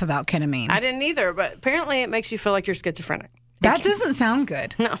know enough about ketamine. I didn't either, but apparently it makes you feel like you're schizophrenic. That doesn't sound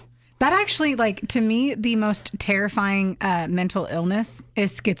good. No. That actually, like, to me, the most terrifying mental illness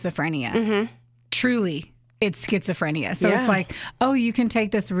is schizophrenia. Mm-hmm. Truly, it's schizophrenia. So it's like, oh, you can take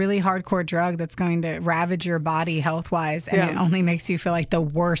this really hardcore drug that's going to ravage your body health-wise, and it only makes you feel like the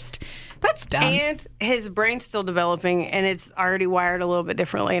worst. That's dumb. And his brain's still developing, and it's already wired a little bit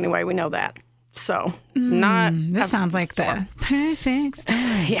differently anyway. We know that. So, This sounds like the perfect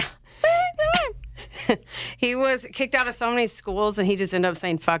story. Yeah. He was kicked out of so many schools, and he just ended up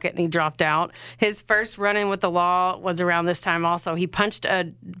saying fuck it, and he dropped out. His first run-in with the law was around this time also. He punched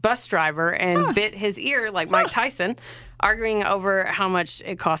a bus driver and bit his ear like Mike Tyson, arguing over how much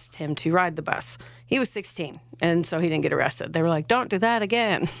it cost him to ride the bus. He was 16, and so he didn't get arrested. They were like, don't do that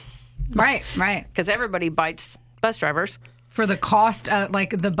again. Right. Because everybody bites bus drivers. For the cost,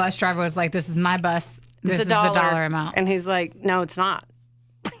 like the bus driver was like, this is my bus. This is the dollar amount. And he's like, no, it's not.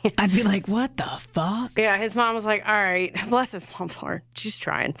 I'd be like, what the fuck? Yeah, his mom was like, all right, bless his mom's heart. She's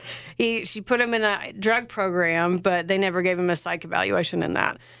trying. She put him in a drug program, but they never gave him a psych evaluation in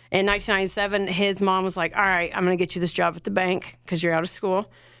that. In 1997, his mom was like, all right, I'm going to get you this job at the bank because you're out of school. A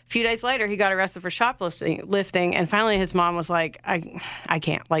few days later, he got arrested for shoplifting, and finally his mom was like, I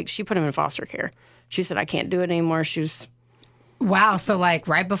can't. Like, she put him in foster care. She said, I can't do it anymore. She was... Wow, so like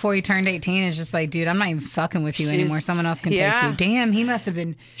right before he turned 18, it's just like, dude, I'm not even fucking with you anymore. Someone else can take you. Damn, he must have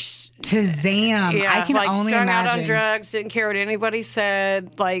been Tazam. Yeah, I can like only strung imagine. out on drugs, didn't care what anybody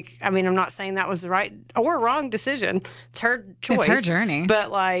said. Like, I mean, I'm not saying that was the right or wrong decision. It's her choice. It's her journey.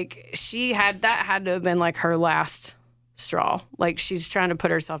 But like, that had to have been like her last straw. Like, she's trying to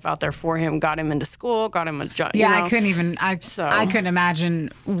put herself out there for him, got him into school, got him a job. Yeah, you know? I couldn't imagine.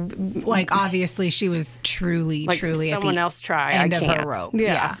 Like, obviously, she was truly like at someone the else try. end I of can't. her rope.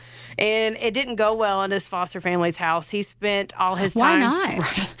 Yeah. And it didn't go well in his foster family's house. He spent all his Why time.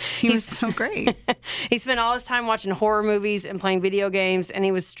 not? He was so great. He spent all his time watching horror movies and playing video games, and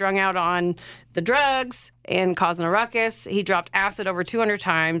he was strung out on the drugs and causing a ruckus. He dropped acid over 200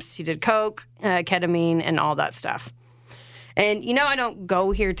 times. He did coke, ketamine, and all that stuff. And, you know, I don't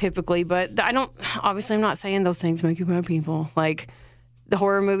go here typically, but obviously I'm not saying those things make you bad people. Like, the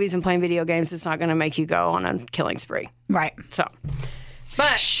horror movies and playing video games, it's not going to make you go on a killing spree. Right. So,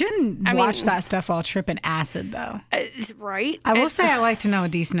 but Shouldn't watch that stuff while tripping acid, though. Right. I will say I like to know a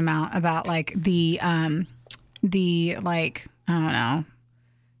decent amount about, like, the like, I don't know,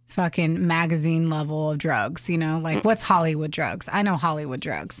 fucking magazine level of drugs, you know? Like, what's Hollywood drugs? I know Hollywood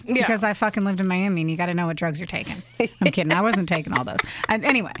drugs because I fucking lived in Miami, and you got to know what drugs you're taking. I'm kidding. I wasn't taking all those.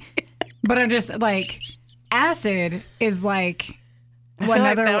 Anyway, but I'm just, like, acid is, like... I feel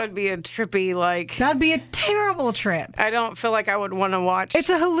like that would be a trippy, like... That'd be a terrible trip. I don't feel like I would want to watch... It's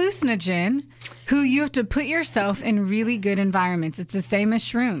a hallucinogen who you have to put yourself in really good environments. It's the same as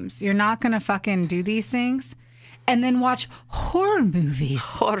shrooms. You're not going to fucking do these things and then watch horror movies.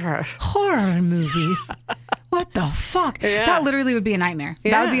 Horror movies. What the fuck? Yeah. That literally would be a nightmare.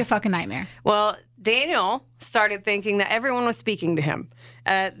 Yeah. That would be a fucking nightmare. Well, Daniel started thinking that everyone was speaking to him.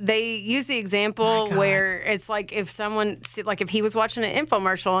 They use the example where it's like if he was watching an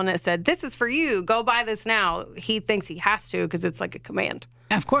infomercial and it said, "This is for you, go buy this now," he thinks he has to because it's like a command.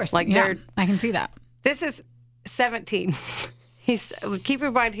 Of course. Like, yeah, I can see that. This is 17. Keep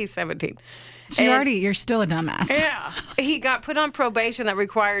in mind he's 17. So you're still a dumbass. Yeah. He got put on probation that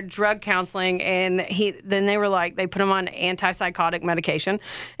required drug counseling, and then they put him on antipsychotic medication.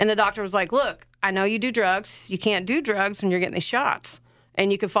 And the doctor was like, look, I know you do drugs. You can't do drugs when you're getting these shots.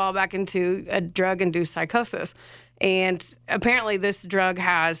 And you could fall back into a drug-induced psychosis. And apparently this drug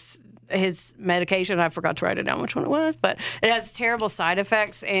has his medication. I forgot to write it down which one it was, but it has terrible side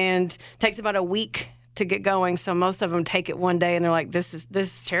effects and takes about a week to get going. So most of them take it one day and they're like, this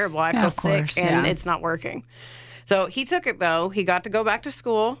is terrible. I feel sick and it's not working. So he took it, though. He got to go back to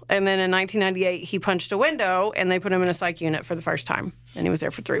school. And then in 1998, he punched a window, and they put him in a psych unit for the first time. And he was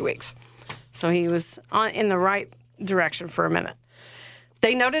there for 3 weeks. So he was in the right direction for a minute.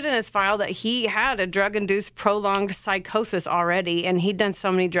 They noted in his file that he had a drug-induced prolonged psychosis already, and he'd done so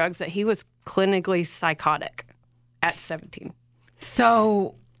many drugs that he was clinically psychotic at 17.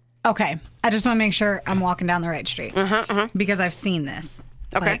 So, okay. I just want to make sure I'm walking down the right street. Because I've seen this.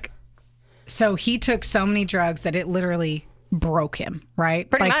 Okay. So he took so many drugs that it literally broke him, right?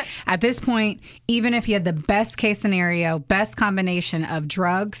 Pretty much. At this point, even if he had the best case scenario, best combination of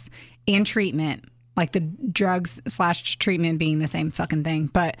drugs and treatment, like the drugs / treatment being the same fucking thing,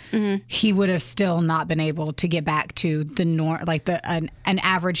 but he would have still not been able to get back to the an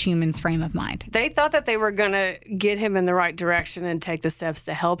average human's frame of mind. They thought that they were going to get him in the right direction and take the steps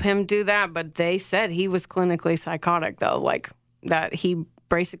to help him do that, but they said he was clinically psychotic, though, like that he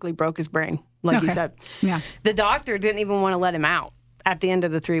basically broke his brain, like you said. Yeah. The doctor didn't even want to let him out at the end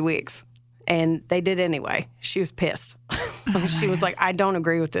of the 3 weeks, and they did anyway. She was pissed. She was like, I don't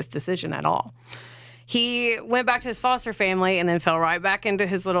agree with this decision at all. He went back to his foster family and then fell right back into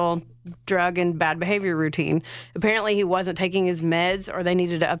his little drug and bad behavior routine. Apparently, he wasn't taking his meds or they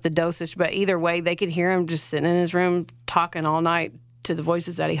needed to up the dosage, but either way, they could hear him just sitting in his room talking all night to the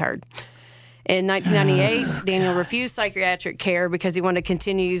voices that he heard. In 1998, Daniel refused psychiatric care because he wanted to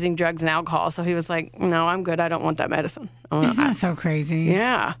continue using drugs and alcohol. So he was like, no, I'm good. I don't want that medicine. Isn't that so crazy?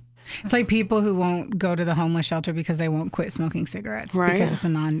 Yeah. It's like people who won't go to the homeless shelter because they won't quit smoking cigarettes because it's a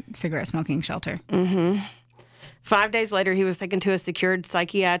non-cigarette smoking shelter. 5 days later, he was taken to a secured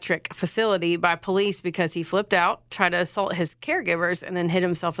psychiatric facility by police because he flipped out, tried to assault his caregivers, and then hit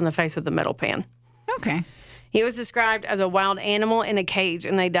himself in the face with a metal pan. Okay. He was described as a wild animal in a cage,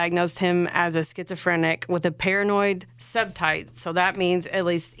 and they diagnosed him as a schizophrenic with a paranoid subtype. So that means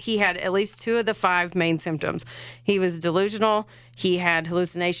he had at least 2 of the 5 main symptoms. He was delusional. He had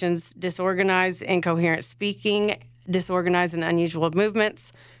hallucinations, disorganized, incoherent speaking, disorganized and unusual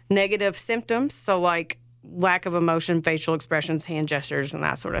movements, negative symptoms, so like lack of emotion, facial expressions, hand gestures, and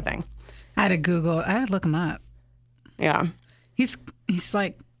that sort of thing. I had to look him up. Yeah. He's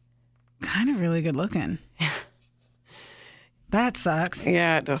like kind of really good looking. That sucks.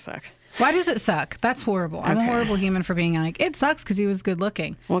 Yeah, it does suck. Why does it suck? That's horrible. I'm a horrible human for being like, it sucks because he was good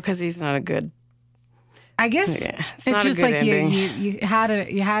looking. Well, because he's not a good. I guess it's just like you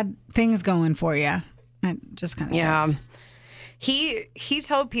had things going for you. It just kind of sucks. He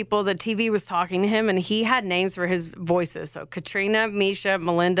told people that TV was talking to him, and he had names for his voices. So Katrina, Misha,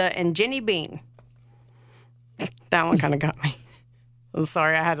 Melinda, and Jenny Bean. That one kind of got me. I'm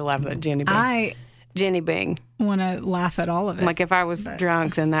sorry, I had to laugh at that Jenny Bean. Jenny Bing. Want to laugh at all of it. Like if I was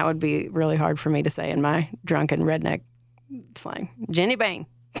drunk, then that would be really hard for me to say in my drunken redneck slang. Jenny Bing.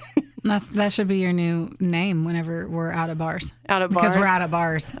 That should be your new name whenever we're out of bars. Out of bars? Because we're out of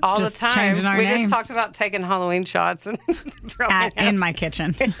bars. All just the time. Changing our names. Just talked about taking Halloween shots and throwing in my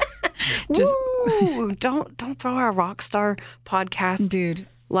kitchen. Woo! Don't throw our rock star podcast, dude.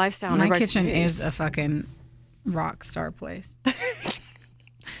 Lifestyle. My kitchen is a fucking rock star place.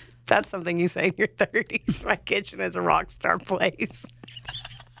 That's something you say in your 30s. My kitchen is a rock star place.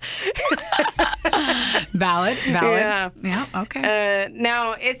 Valid. Yeah, okay.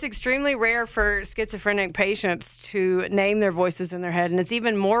 Now, it's extremely rare for schizophrenic patients to name their voices in their head, and it's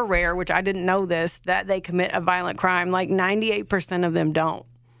even more rare, which I didn't know this, that they commit a violent crime. Like 98% of them don't.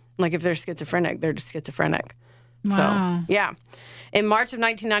 Like if they're schizophrenic, they're just schizophrenic. Wow. So, yeah. In March of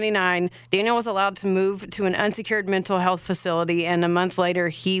 1999, Daniel was allowed to move to an unsecured mental health facility, and a month later,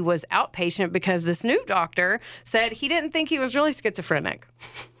 he was outpatient because this new doctor said he didn't think he was really schizophrenic.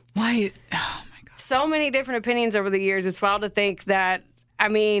 Why? Oh, my God. So many different opinions over the years. It's wild to think that, I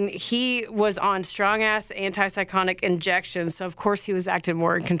mean, he was on strong-ass antipsychotic injections, so of course he was acting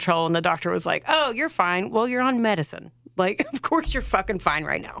more in control, and the doctor was like, oh, you're fine. Well, you're on medicine. Like, of course you're fucking fine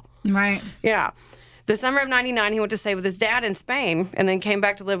right now. Right. Yeah. The summer of 99, he went to stay with his dad in Spain and then came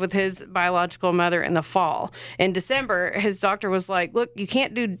back to live with his biological mother in the fall. In December, his doctor was like, look, you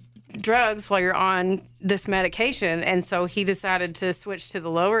can't do drugs while you're on this medication. And so he decided to switch to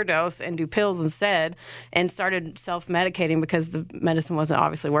the lower dose and do pills instead and started self-medicating because the medicine wasn't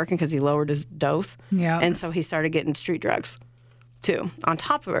obviously working because he lowered his dose. Yeah. And so he started getting street drugs, too, on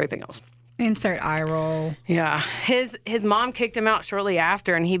top of everything else. Insert eye roll. Yeah. His mom kicked him out shortly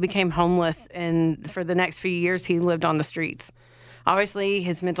after, and he became homeless. And for the next few years, he lived on the streets. Obviously,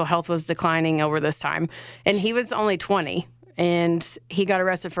 his mental health was declining over this time. And he was only 20, and he got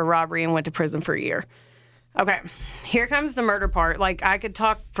arrested for robbery and went to prison for a year. Okay, here comes the murder part. Like, I could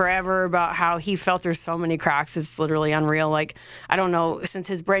talk forever about how he fell through so many cracks. It's literally unreal. Like, I don't know, since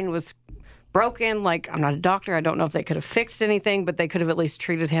his brain was broken. Like, I'm not a doctor. I don't know if they could have fixed anything, but they could have at least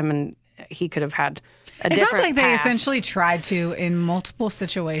treated him and he could have had a different It sounds like they path. essentially tried to in multiple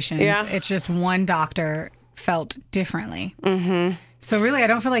situations. Yeah. It's just one doctor felt differently. Mm-hmm. So really, I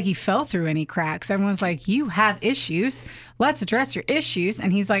don't feel like he fell through any cracks. Everyone's like, you have issues. Let's address your issues.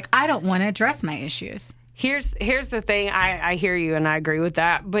 And he's like, I don't want to address my issues. Here's the thing. I hear you and I agree with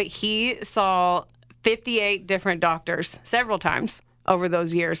that. But he saw 58 different doctors several times over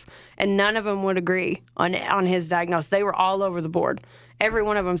those years, and none of them would agree on his diagnosis. They were all over the board. Every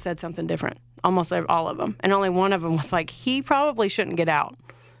one of them said something different, almost all of them. And only one of them was like, he probably shouldn't get out.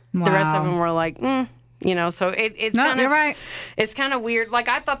 Wow. The rest of them were like, so it's No, kind of, you're right. It's kind of weird. Like,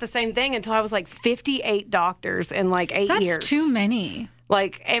 I thought the same thing until I was like 58 doctors in like 8 years. That's too many.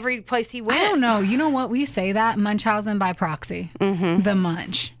 Like, every place he went. I don't know. You know what? We say that Munchausen by proxy. Mm-hmm. The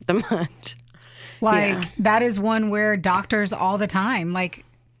munch. The munch. Like, that is one where doctors all the time, like,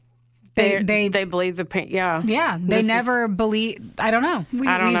 they believe the pain. Yeah. Yeah. They never believe. I don't know.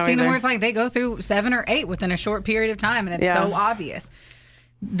 We've seen them where it's like they go through 7 or 8 within a short period of time, and it's so obvious.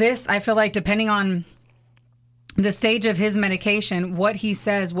 This, I feel like, depending on the stage of his medication, what he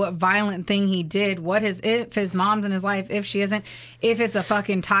says, what violent thing he did, if his mom's in his life, if she isn't, if it's a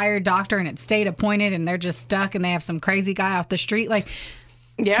fucking tired doctor and it's state appointed and they're just stuck and they have some crazy guy off the street, like,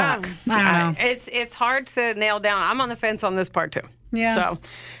 yeah, fuck. I don't know. It's hard to nail down. I'm on the fence on this part too. Yeah. So,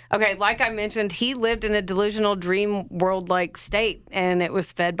 okay, like I mentioned, he lived in a delusional dream world-like state, and it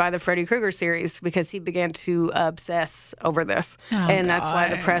was fed by the Freddy Krueger series because he began to obsess over this, and that's why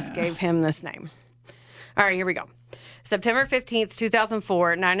the press gave him this name. All right, here we go. September 15th,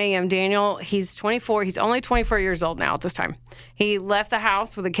 2004, 9 a.m. Daniel, he's 24. He's only 24 years old now at this time. He left the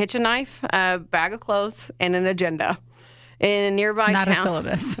house with a kitchen knife, a bag of clothes, and an agenda. In a nearby town. Not a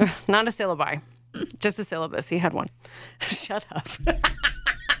syllabus. Not a syllabi. Just a syllabus. He had one. Shut up.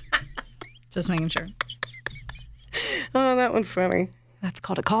 Just making sure. Oh, that one's funny. That's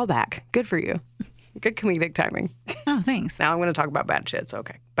called a callback. Good for you. Good comedic timing. Oh, thanks. Now I'm going to talk about bad shit. So,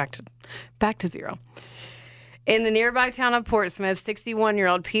 okay, back to zero. In the nearby town of Portsmouth,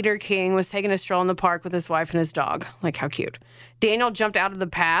 61-year-old Peter King was taking a stroll in the park with his wife and his dog. Like, how cute. Daniel jumped out of the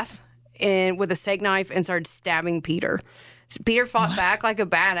path with a steak knife and started stabbing Peter. Peter fought back like a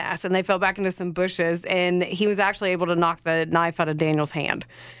badass, and they fell back into some bushes, and he was actually able to knock the knife out of Daniel's hand.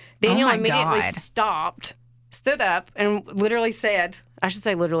 Daniel immediately stopped, stood up, and literally said, I should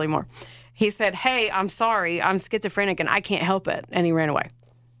say literally more. He said, "Hey, I'm sorry. I'm schizophrenic, and I can't help it." And he ran away.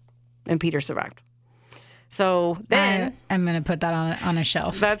 And Peter survived. So then... I'm going to put that on a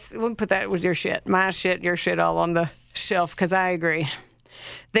shelf. We'll put that with your shit. My shit, your shit all on the shelf, because I agree.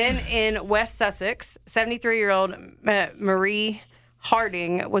 Then in West Sussex, 73-year-old Marie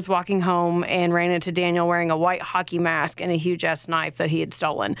Harding was walking home and ran into Daniel wearing a white hockey mask and a huge-ass knife that he had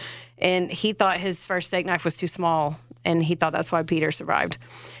stolen. And he thought his first steak knife was too small, and he thought that's why Peter survived.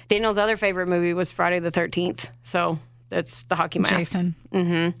 Daniel's other favorite movie was Friday the 13th, so that's the hockey mask. Jason.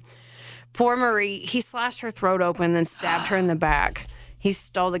 Mm-hmm. Poor Marie, he slashed her throat open and stabbed her in the back. He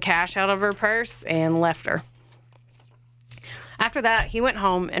stole the cash out of her purse and left her. After that, he went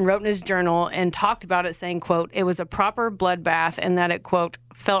home and wrote in his journal and talked about it, saying, quote, "It was a proper bloodbath and that it, quote,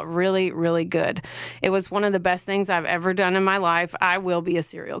 felt really, really good. It was one of the best things I've ever done in my life. I will be a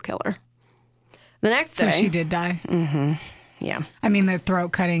serial killer." The next day... So she did die? Mm-hmm. Yeah. I mean, the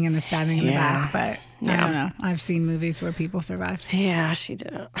throat cutting and the stabbing in the back, but I don't know. I've seen movies where people survived. Yeah, she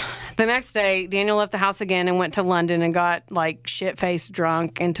did. The next day, Daniel left the house again and went to London and got, like, shit-faced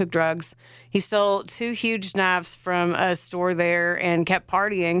drunk and took drugs. He stole 2 huge knives from a store there and kept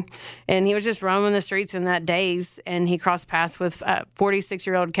partying. And he was just roaming the streets in that daze. And he crossed paths with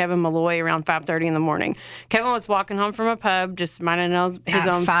 46-year-old Kevin Malloy around 5:30 in the morning. Kevin was walking home from a pub, just minding his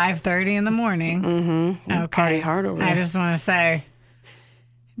own... At 5:30 in the morning? Mm-hmm. Okay. Party hard over there. I just want to say...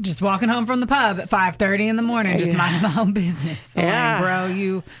 Just walking home from the pub at 5:30 in the morning, just minding my own business. Yeah. Like,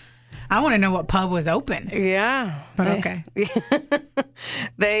 bro, I want to know what pub was open. Yeah. But okay.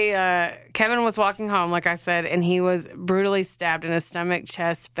 Kevin was walking home, like I said, and he was brutally stabbed in his stomach,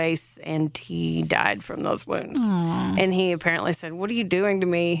 chest, face, and he died from those wounds. Aww. And he apparently said, "What are you doing to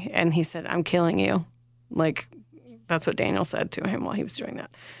me?" And he said, "I'm killing you." Like, that's what Daniel said to him while he was doing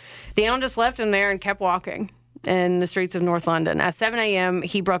that. Daniel just left him there and kept walking in the streets of North London. At 7 a.m.,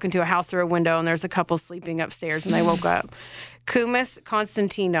 he broke into a house through a window, and there's a couple sleeping upstairs, and they woke up. Kumis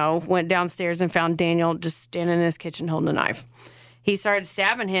Constantino went downstairs and found Daniel just standing in his kitchen holding a knife. He started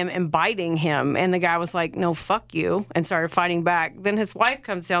stabbing him and biting him, and the guy was like, "No, fuck you," and started fighting back. Then his wife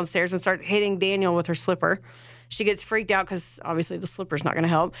comes downstairs and starts hitting Daniel with her slipper. She gets freaked out because obviously the slipper's not going to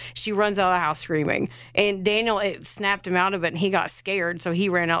help. She runs out of the house screaming. And Daniel, it snapped him out of it, and he got scared, so he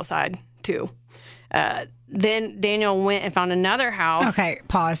ran outside too. Then Daniel went and found another house. Okay,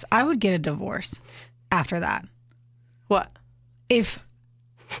 pause. I would get a divorce after that. What?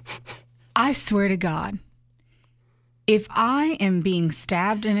 I swear to God, if I am being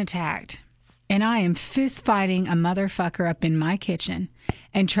stabbed and attacked and I am fist fighting a motherfucker up in my kitchen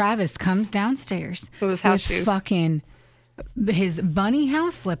and Travis comes downstairs with his house shoes, fucking his bunny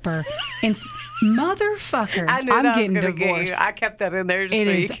house slipper and motherfucker, I knew I'm that getting was gonna divorced. Get you. I kept that in there just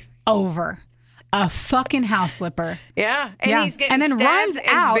It so is over. A fucking house slipper. Yeah. And he's getting and then runs stabbed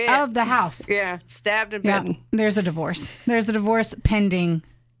out bit. of the house. Yeah. Stabbed and Yeah. bitten. There's a divorce. There's a divorce pending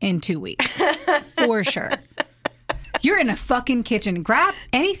in 2 weeks. For sure. You're in a fucking kitchen. Grab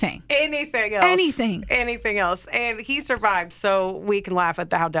anything. Anything else. Anything else. And he survived, so we can laugh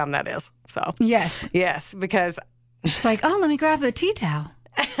at how dumb that is. So Yes. Yes, because She's like, oh, let me grab a tea towel.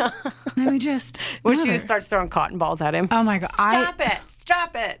 Let me just. when she Mother. just starts throwing cotton balls at him. Oh my God.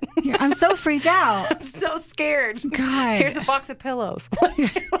 Stop it. I'm so freaked out. I'm so scared. God. Here's a box of pillows.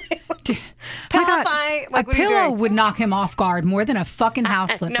 I got- fight. a Like, what are you pillow doing? would knock him off guard more than a fucking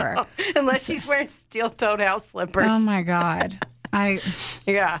house slipper. No, unless she's wearing steel-toed house slippers. Oh my God.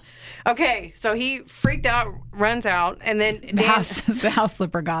 Yeah. Okay, so he freaked out, runs out, and then The house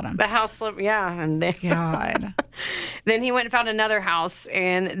slipper got him. the house slip. Yeah, and then, God. then he went and found another house,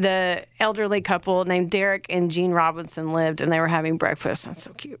 and the elderly couple named Derek and Jean Robinson lived, and they were having breakfast. That's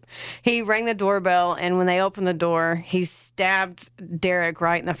so cute. He rang the doorbell, and when they opened the door, he stabbed Derek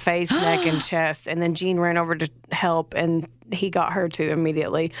right in the face, neck, and chest, and then Jean ran over to help, and he got her too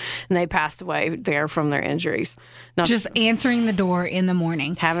immediately, and they passed away there from their injuries. Now, Just answering the door in the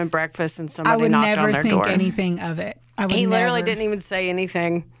morning. having breakfast, and I somebody would knocked never on their think door. anything of it. I would He literally never didn't even say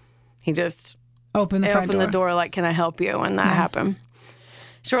anything. He just open the front opened door. the door like, "Can I help you?" And that happened.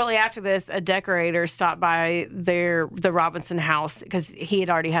 Shortly after this, a decorator stopped by the Robinson house because he had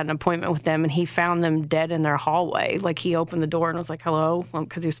already had an appointment with them, and he found them dead in their hallway. Like, he opened the door and was like, "Hello,"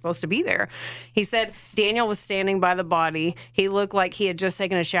 because he was supposed to be there. He said Daniel was standing by the body. He looked like he had just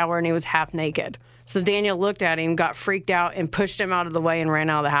taken a shower and he was half naked. So Daniel looked at him, got freaked out, and pushed him out of the way and ran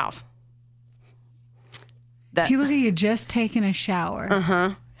out of the house. He looked like he had just taken a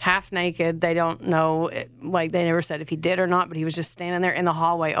shower. Half naked. They don't know, like, they never said if he did or not, but he was just standing there in the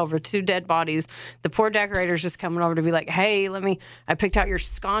hallway over two dead bodies. The poor decorator's just coming over to be like, "Hey, I picked out your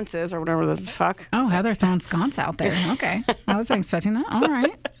sconces," or whatever the fuck. Oh, Heather throwing sconce out there. Okay. I wasn't expecting that. All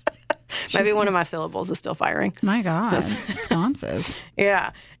right. Maybe one of my syllables is still firing. My God. Sconces. Yeah.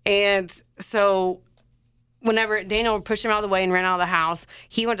 And so whenever Daniel pushed him out of the way and ran out of the house,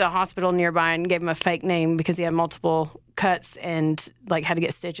 he went to a hospital nearby and gave him a fake name because he had multiple cuts and like had to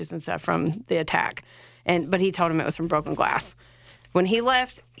get stitches and stuff from the attack. But he told him it was from broken glass. When he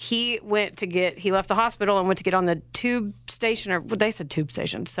left, he left the hospital and went to get on the tube station, or they said tube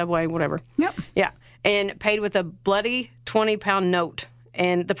station, subway, whatever. Yep. Yeah. And paid with a bloody 20-pound note.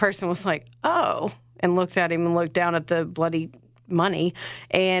 And the person was like, "Oh," and looked at him and looked down at the bloody money,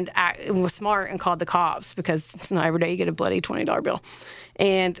 and was smart and called the cops because it's not every day you get a bloody $20 bill.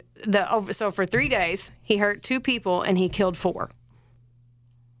 And so for 3 days, he hurt 2 people and he killed 4.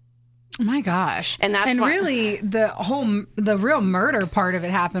 Oh my gosh. And that's why- really the real murder part of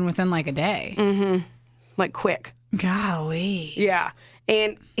it happened within like a day. Like, quick. Golly. Yeah.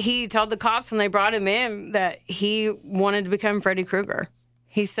 And he told the cops when they brought him in that he wanted to become Freddy Krueger.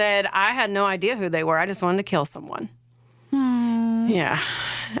 He said, "I had no idea who they were. I just wanted to kill someone." Yeah.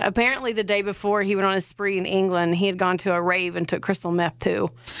 Apparently, the day before he went on a spree in England, he had gone to a rave and took crystal meth too.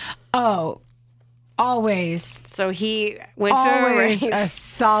 Oh, always. So he went to a Always rave. a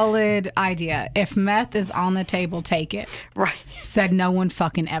solid idea. If meth is on the table, take it. Right. Said no one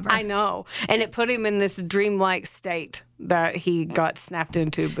fucking ever. I know. And it put him in this dreamlike state that he got snapped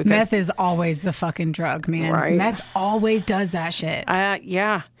into because Meth is always the fucking drug, man. Right. Meth always does that shit.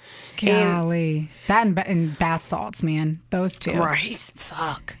 yeah. Golly. That and bath salts, man. Those two. Right.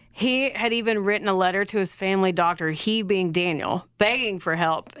 Fuck. He had even written a letter to his family doctor, he being Daniel, begging for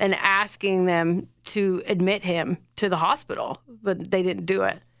help and asking them to admit him to the hospital, but they didn't do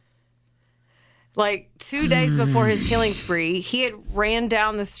it. Like 2 days before his killing spree, he had ran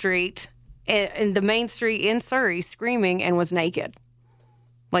down the street, in the main street in Surrey, screaming and was naked.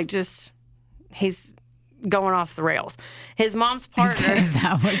 Like, just, he's going off the rails. His mom's partner. Is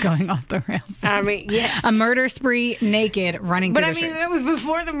that what going off the rails is? I mean, yes. A murder spree, naked, running But through I the mean, streets. that was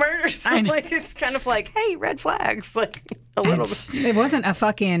before the murder, so like it's kind of like, hey, red flags, like a little bit. It wasn't a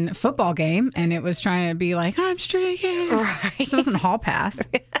fucking football game, and it was trying to be like, I'm streaking. Right. So it wasn't hall pass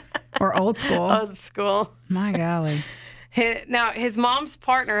or old school. Old school. My golly. Now, his mom's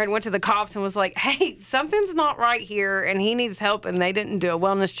partner had went to the cops and was like, hey, something's not right here, and he needs help, and they didn't do a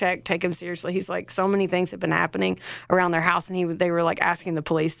wellness check, take him seriously. He's like, so many things have been happening around their house, and they were, like, asking the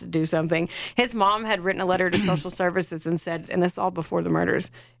police to do something. His mom had written a letter to social services and said, and this is all before the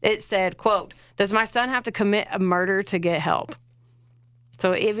murders, it said, quote, does my son have to commit a murder to get help?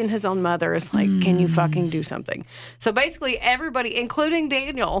 So even his own mother is like, can you fucking do something? So basically everybody, including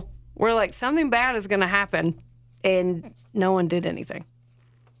Daniel, were like, something bad is going to happen. And no one did anything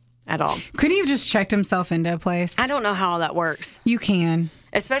at all. Couldn't he have just checked himself into a place? I don't know how all that works. You can.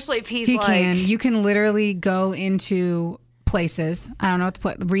 Especially if He can. You can literally go into places. I don't know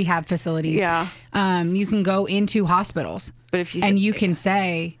what the rehab facilities. Yeah. You can go into hospitals. But if you you can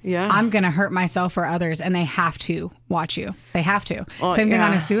say, yeah, I'm going to hurt myself or others, and they have to watch you. They have to. Well, same thing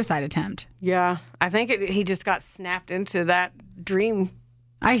on a suicide attempt. Yeah. I think he just got snapped into that dream.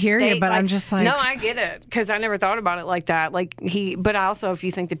 I hear you, but I'm just like... No, I get it, because I never thought about it like that. But also, if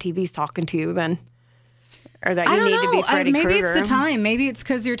you think the TV's talking to you, then... Or that you need to be Freddy Krueger. Maybe it's the time. Maybe it's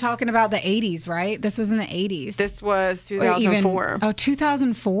because you're talking about the 80s, right? This was in the 80s. This was 2004.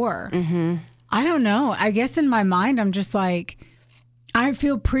 2004. Mm-hmm. I don't know. I guess in my mind, I'm just like... I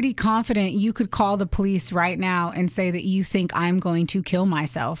feel pretty confident you could call the police right now and say that you think I'm going to kill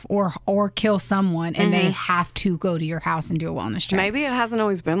myself or kill someone, and they have to go to your house and do a wellness check. Maybe it hasn't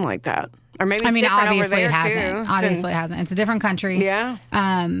always been like that, or maybe it's different obviously over there it hasn't. Too. Obviously, it hasn't. It's a different country. Yeah.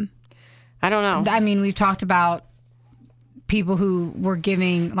 I don't know. I mean, we've talked about people who were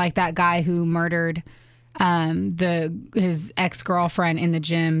giving, like that guy who murdered his ex-girlfriend in the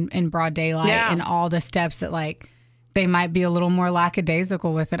gym in broad daylight, and all the steps that like. They might be a little more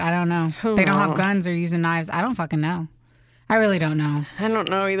lackadaisical with it. I don't know. They don't have guns or using knives. I don't fucking know. I really don't know. I don't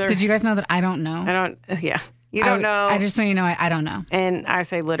know either. Did you guys know that I don't know? I don't. Yeah. You don't know. I just want you to know I don't know. And I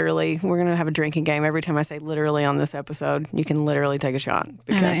say literally. We're going to have a drinking game. Every time I say literally on this episode, you can literally take a shot.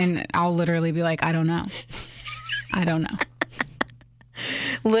 Because and I'll literally be like, I don't know. I don't know.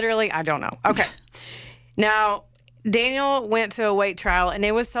 Literally, I don't know. Okay. Now... Daniel went to await trial, and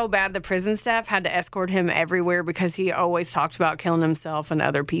it was so bad the prison staff had to escort him everywhere because he always talked about killing himself and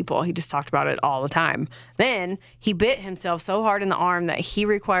other people. He just talked about it all the time. Then he bit himself so hard in the arm that he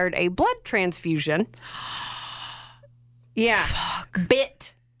required a blood transfusion. Yeah. Fuck.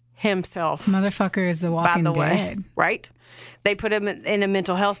 Bit himself. Motherfucker is the walking dead. Right? They put him in a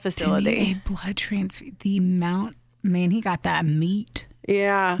mental health facility. A blood transfusion. The amount, man, he got that meat.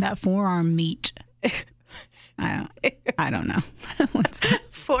 Yeah. That forearm meat. I don't know. What's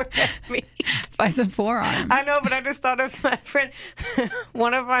forehead meat? Why is it forearm? I know, but I just thought of my friend.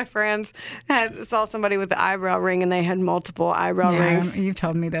 One of my friends saw somebody with the eyebrow ring, and they had multiple eyebrow rings. You've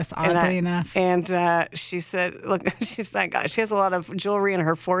told me this, oddly enough. And she said, "Look, she's like, God, she has a lot of jewelry in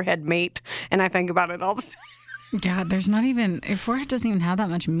her forehead meat," and I think about it all the time. God, there's not even your forehead doesn't even have that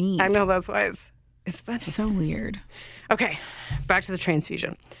much meat. I know, that's why it's funny. So weird. Okay, back to the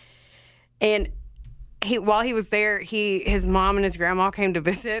transfusion, and. While he was there, his mom and his grandma came to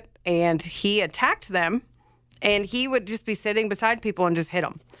visit, and he attacked them, and he would just be sitting beside people and just hit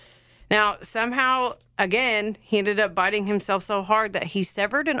them. Now, somehow, again, he ended up biting himself so hard that he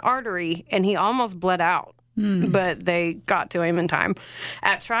severed an artery, and he almost bled out. But they got to him in time.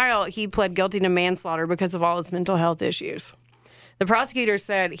 At trial, he pled guilty to manslaughter because of all his mental health issues. The prosecutor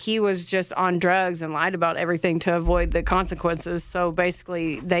said he was just on drugs and lied about everything to avoid the consequences. So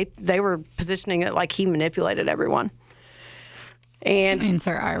basically, they were positioning it like he manipulated everyone. And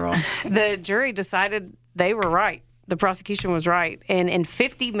insert eye roll. The jury decided they were right. The prosecution was right. And in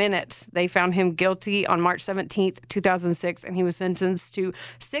 50 minutes, they found him guilty on March 17th, 2006, and he was sentenced to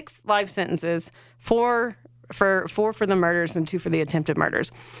 6 life sentences, 4 for the murders and 2 for the attempted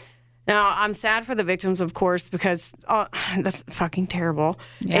murders. Now, I'm sad for the victims, of course, because that's fucking terrible.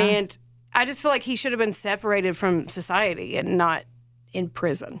 Yeah. And I just feel like he should have been separated from society and not in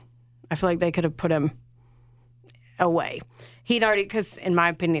prison. I feel like they could have put him away. He'd already, because in my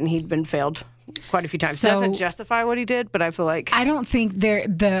opinion, he'd been failed quite a few times. Doesn't justify what he did, but I feel like... I don't think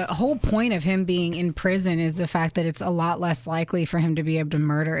the whole point of him being in prison is the fact that it's a lot less likely for him to be able to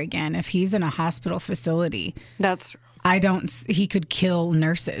murder again. If he's in a hospital facility... That's true. He could kill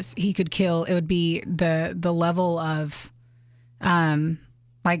nurses. He could kill, it would be the level of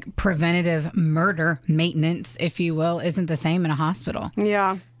like preventative murder maintenance, if you will, isn't the same in a hospital.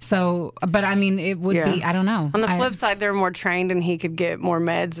 Yeah. So, but I mean, it would be, I don't know. On the flip side, they're more trained and he could get more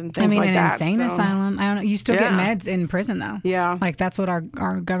meds and things like an that. Insane asylum. I don't know. You still get meds in prison though. Yeah. Like that's what our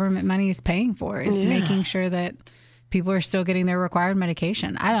government money is paying for, is making sure that people are still getting their required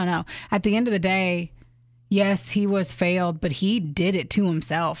medication. I don't know. At the end of the day, yes, he was failed, but he did it to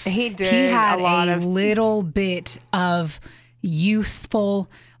himself. He did. He had a lot of little bit of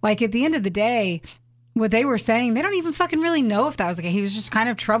youthful, like at the end of the day, what they were saying, they don't even fucking really know if that was the case. He was just kind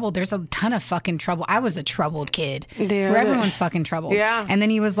of troubled. There's a ton of fucking trouble. I was a troubled kid. Where everyone's fucking troubled. Yeah. And then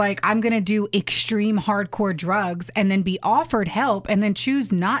he was like, I'm going to do extreme hardcore drugs and then be offered help and then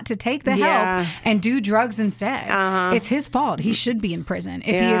choose not to take the help and do drugs instead. It's his fault. He should be in prison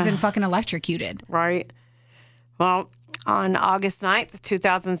if he isn't fucking electrocuted. Right. Well, on August 9th,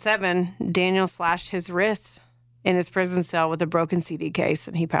 2007, Daniel slashed his wrist in his prison cell with a broken CD case,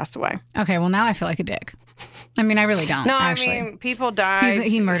 and he passed away. Okay, well, now I feel like a dick. I mean, I really don't, No, actually. I mean, people died.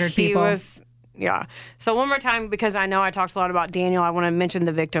 He murdered people. Yeah. So one more time, because I know I talked a lot about Daniel, I want to mention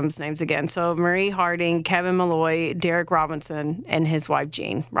the victims' names again. So Marie Harding, Kevin Malloy, Derek Robinson, and his wife,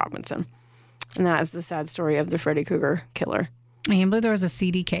 Jean Robinson. And that is the sad story of the Freddy Krueger killer. I can't believe there was a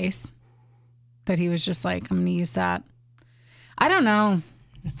CD case that he was just like, I'm going to use that. I don't know.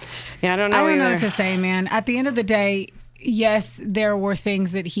 Yeah, I don't know. I don't know either. what to say, man. At the end of the day, yes, there were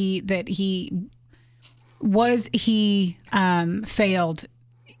things that he failed.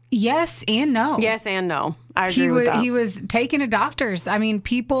 Yes and no. Yes and no. I agree with that. He was taken to doctors. I mean,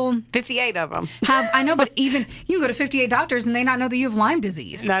 people 58 of them have. I know, but even you can go to 58 doctors and they not know that you have Lyme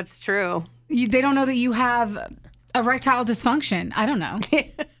disease. That's true. They don't know that you have erectile dysfunction. I don't know.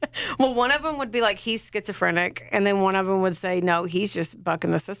 Well, one of them would be like, he's schizophrenic. And then one of them would say, no, he's just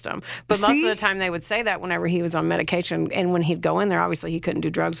bucking the system. But most of the time they would say that whenever he was on medication. And when he'd go in there, obviously he couldn't do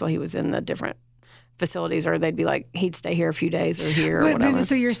drugs while he was in the different facilities, or they'd be like, he'd stay here a few days or here or whatever. Then,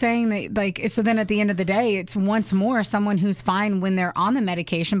 so you're saying that, like, so then at the end of the day, it's once more someone who's fine when they're on the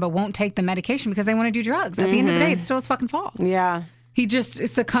medication, but won't take the medication because they want to do drugs. At the end of the day, it's still his fucking fault. Yeah. He just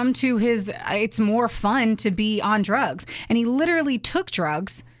succumbed to it's more fun to be on drugs. And he literally took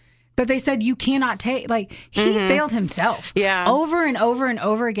drugs that they said you cannot take. Like, he failed himself. Yeah. Over and over and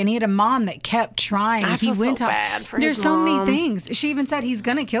over again. He had a mom that kept trying. I feel he went so bad for There's his so mom. many things. She even said he's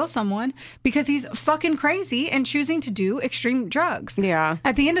going to kill someone because he's fucking crazy and choosing to do extreme drugs. Yeah.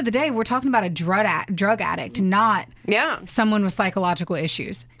 At the end of the day, we're talking about a drug addict, not someone with psychological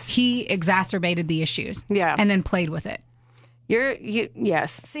issues. He exacerbated the issues. Yeah. And then played with it.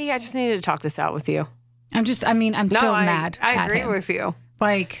 Yes. See, I just needed to talk this out with you. I'm still mad. I agree him. with you.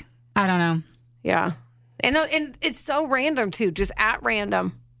 Like, I don't know. Yeah. And it's so random, too. Just at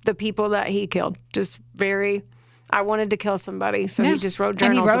random, the people that he killed. Just I wanted to kill somebody. So he just wrote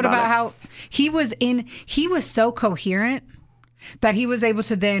journals and he wrote about it. how he was so coherent that he was able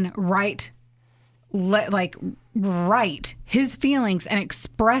to then write his feelings and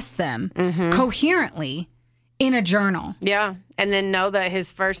express them coherently in a journal. Yeah. And then know that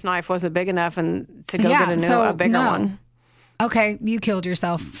his first knife wasn't big enough and to go get a bigger one. Okay, you killed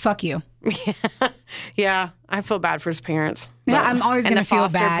yourself. Fuck you. Yeah. I feel bad for his parents. Yeah, I'm always going to feel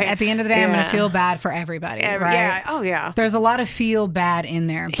bad. At the end of the day, I'm going to feel bad for everybody. Right? Yeah. Oh, yeah. There's a lot of feel bad in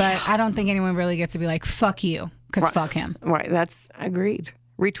there, but I don't think anyone really gets to be like, fuck you, because fuck him. Right. That's agreed.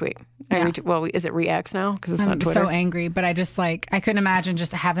 Retweet. Yeah. Well, is it Re-X now? Because it's not Twitter. I'm so angry, but I couldn't imagine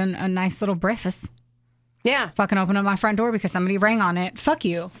just having a nice little breakfast. Yeah. Fucking open up my front door because somebody rang on it. Fuck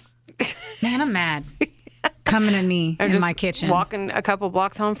you. Man, I'm mad. Coming at me in my kitchen. Walking a couple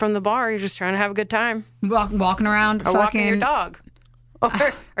blocks home from the bar, you're just trying to have a good time. Walking around. Or walking your dog.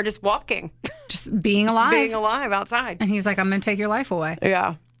 Or just walking. Just being alive. Just being alive outside. And he's like, I'm going to take your life away.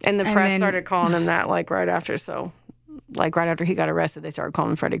 Yeah. And the press started calling him that right after. So right after he got arrested, they started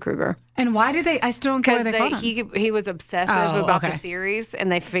calling him Freddy Krueger. And why did I still don't care why they called him. He was obsessive about the series,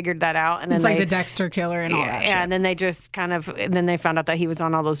 and they figured that out. And then it's like the Dexter killer and all that shit. Yeah, and then they just then they found out that he was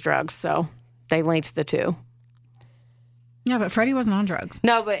on all those drugs. So they linked the two. Yeah, but Freddy wasn't on drugs.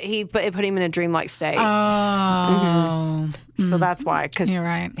 No, but it put him in a dreamlike state. Oh. So that's why. Cause you're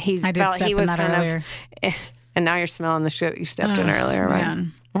right. I did step in that earlier. And now you're smelling the shit you stepped in earlier, right?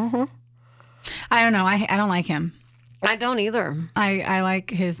 Man. I don't know. I don't like him. I don't either. I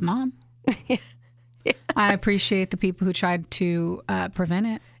like his mom. I appreciate the people who tried to prevent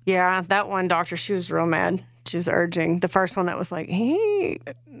it. Yeah, that one doctor, she was real mad. She was urging. The first one that was like, hey,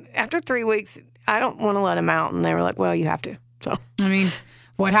 after 3 weeks, I don't want to let him out. And they were like, well, you have to. So I mean,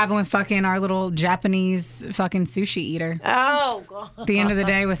 what happened with fucking our little Japanese fucking sushi eater? Oh, God. At the end of the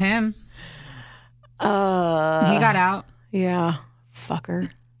day with him. He got out. Yeah. Fucker.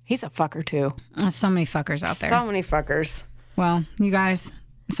 He's a fucker, too. There's so many fuckers out there. So many fuckers. Well, you guys,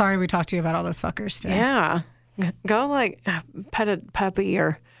 sorry we talked to you about all those fuckers today. Yeah. Go, pet a puppy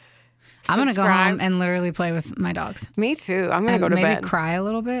or I'm going to go home and literally play with my dogs. Me too. I'm going to go to bed. Maybe cry a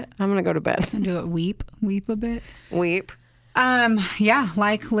little bit. I'm going to go to bed. And do it weep a bit. Weep. Yeah,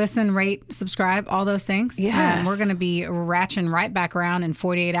 like, listen, rate, subscribe, all those things. Yes. We're going to be ratcheting right back around in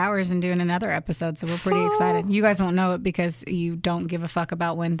 48 hours and doing another episode. So we're pretty excited. You guys won't know it because you don't give a fuck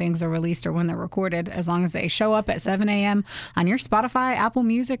about when things are released or when they're recorded, as long as they show up at 7 a.m. on your Spotify, Apple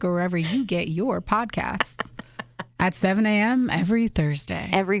Music, or wherever you get your podcasts. At 7 a.m. every Thursday.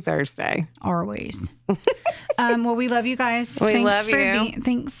 Every Thursday. Always. Well, we love you guys. We love you.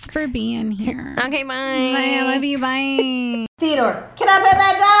 Thanks for being here. Okay, bye. Bye. I love you. Bye. Theodore, can I pet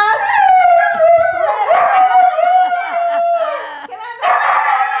that dog?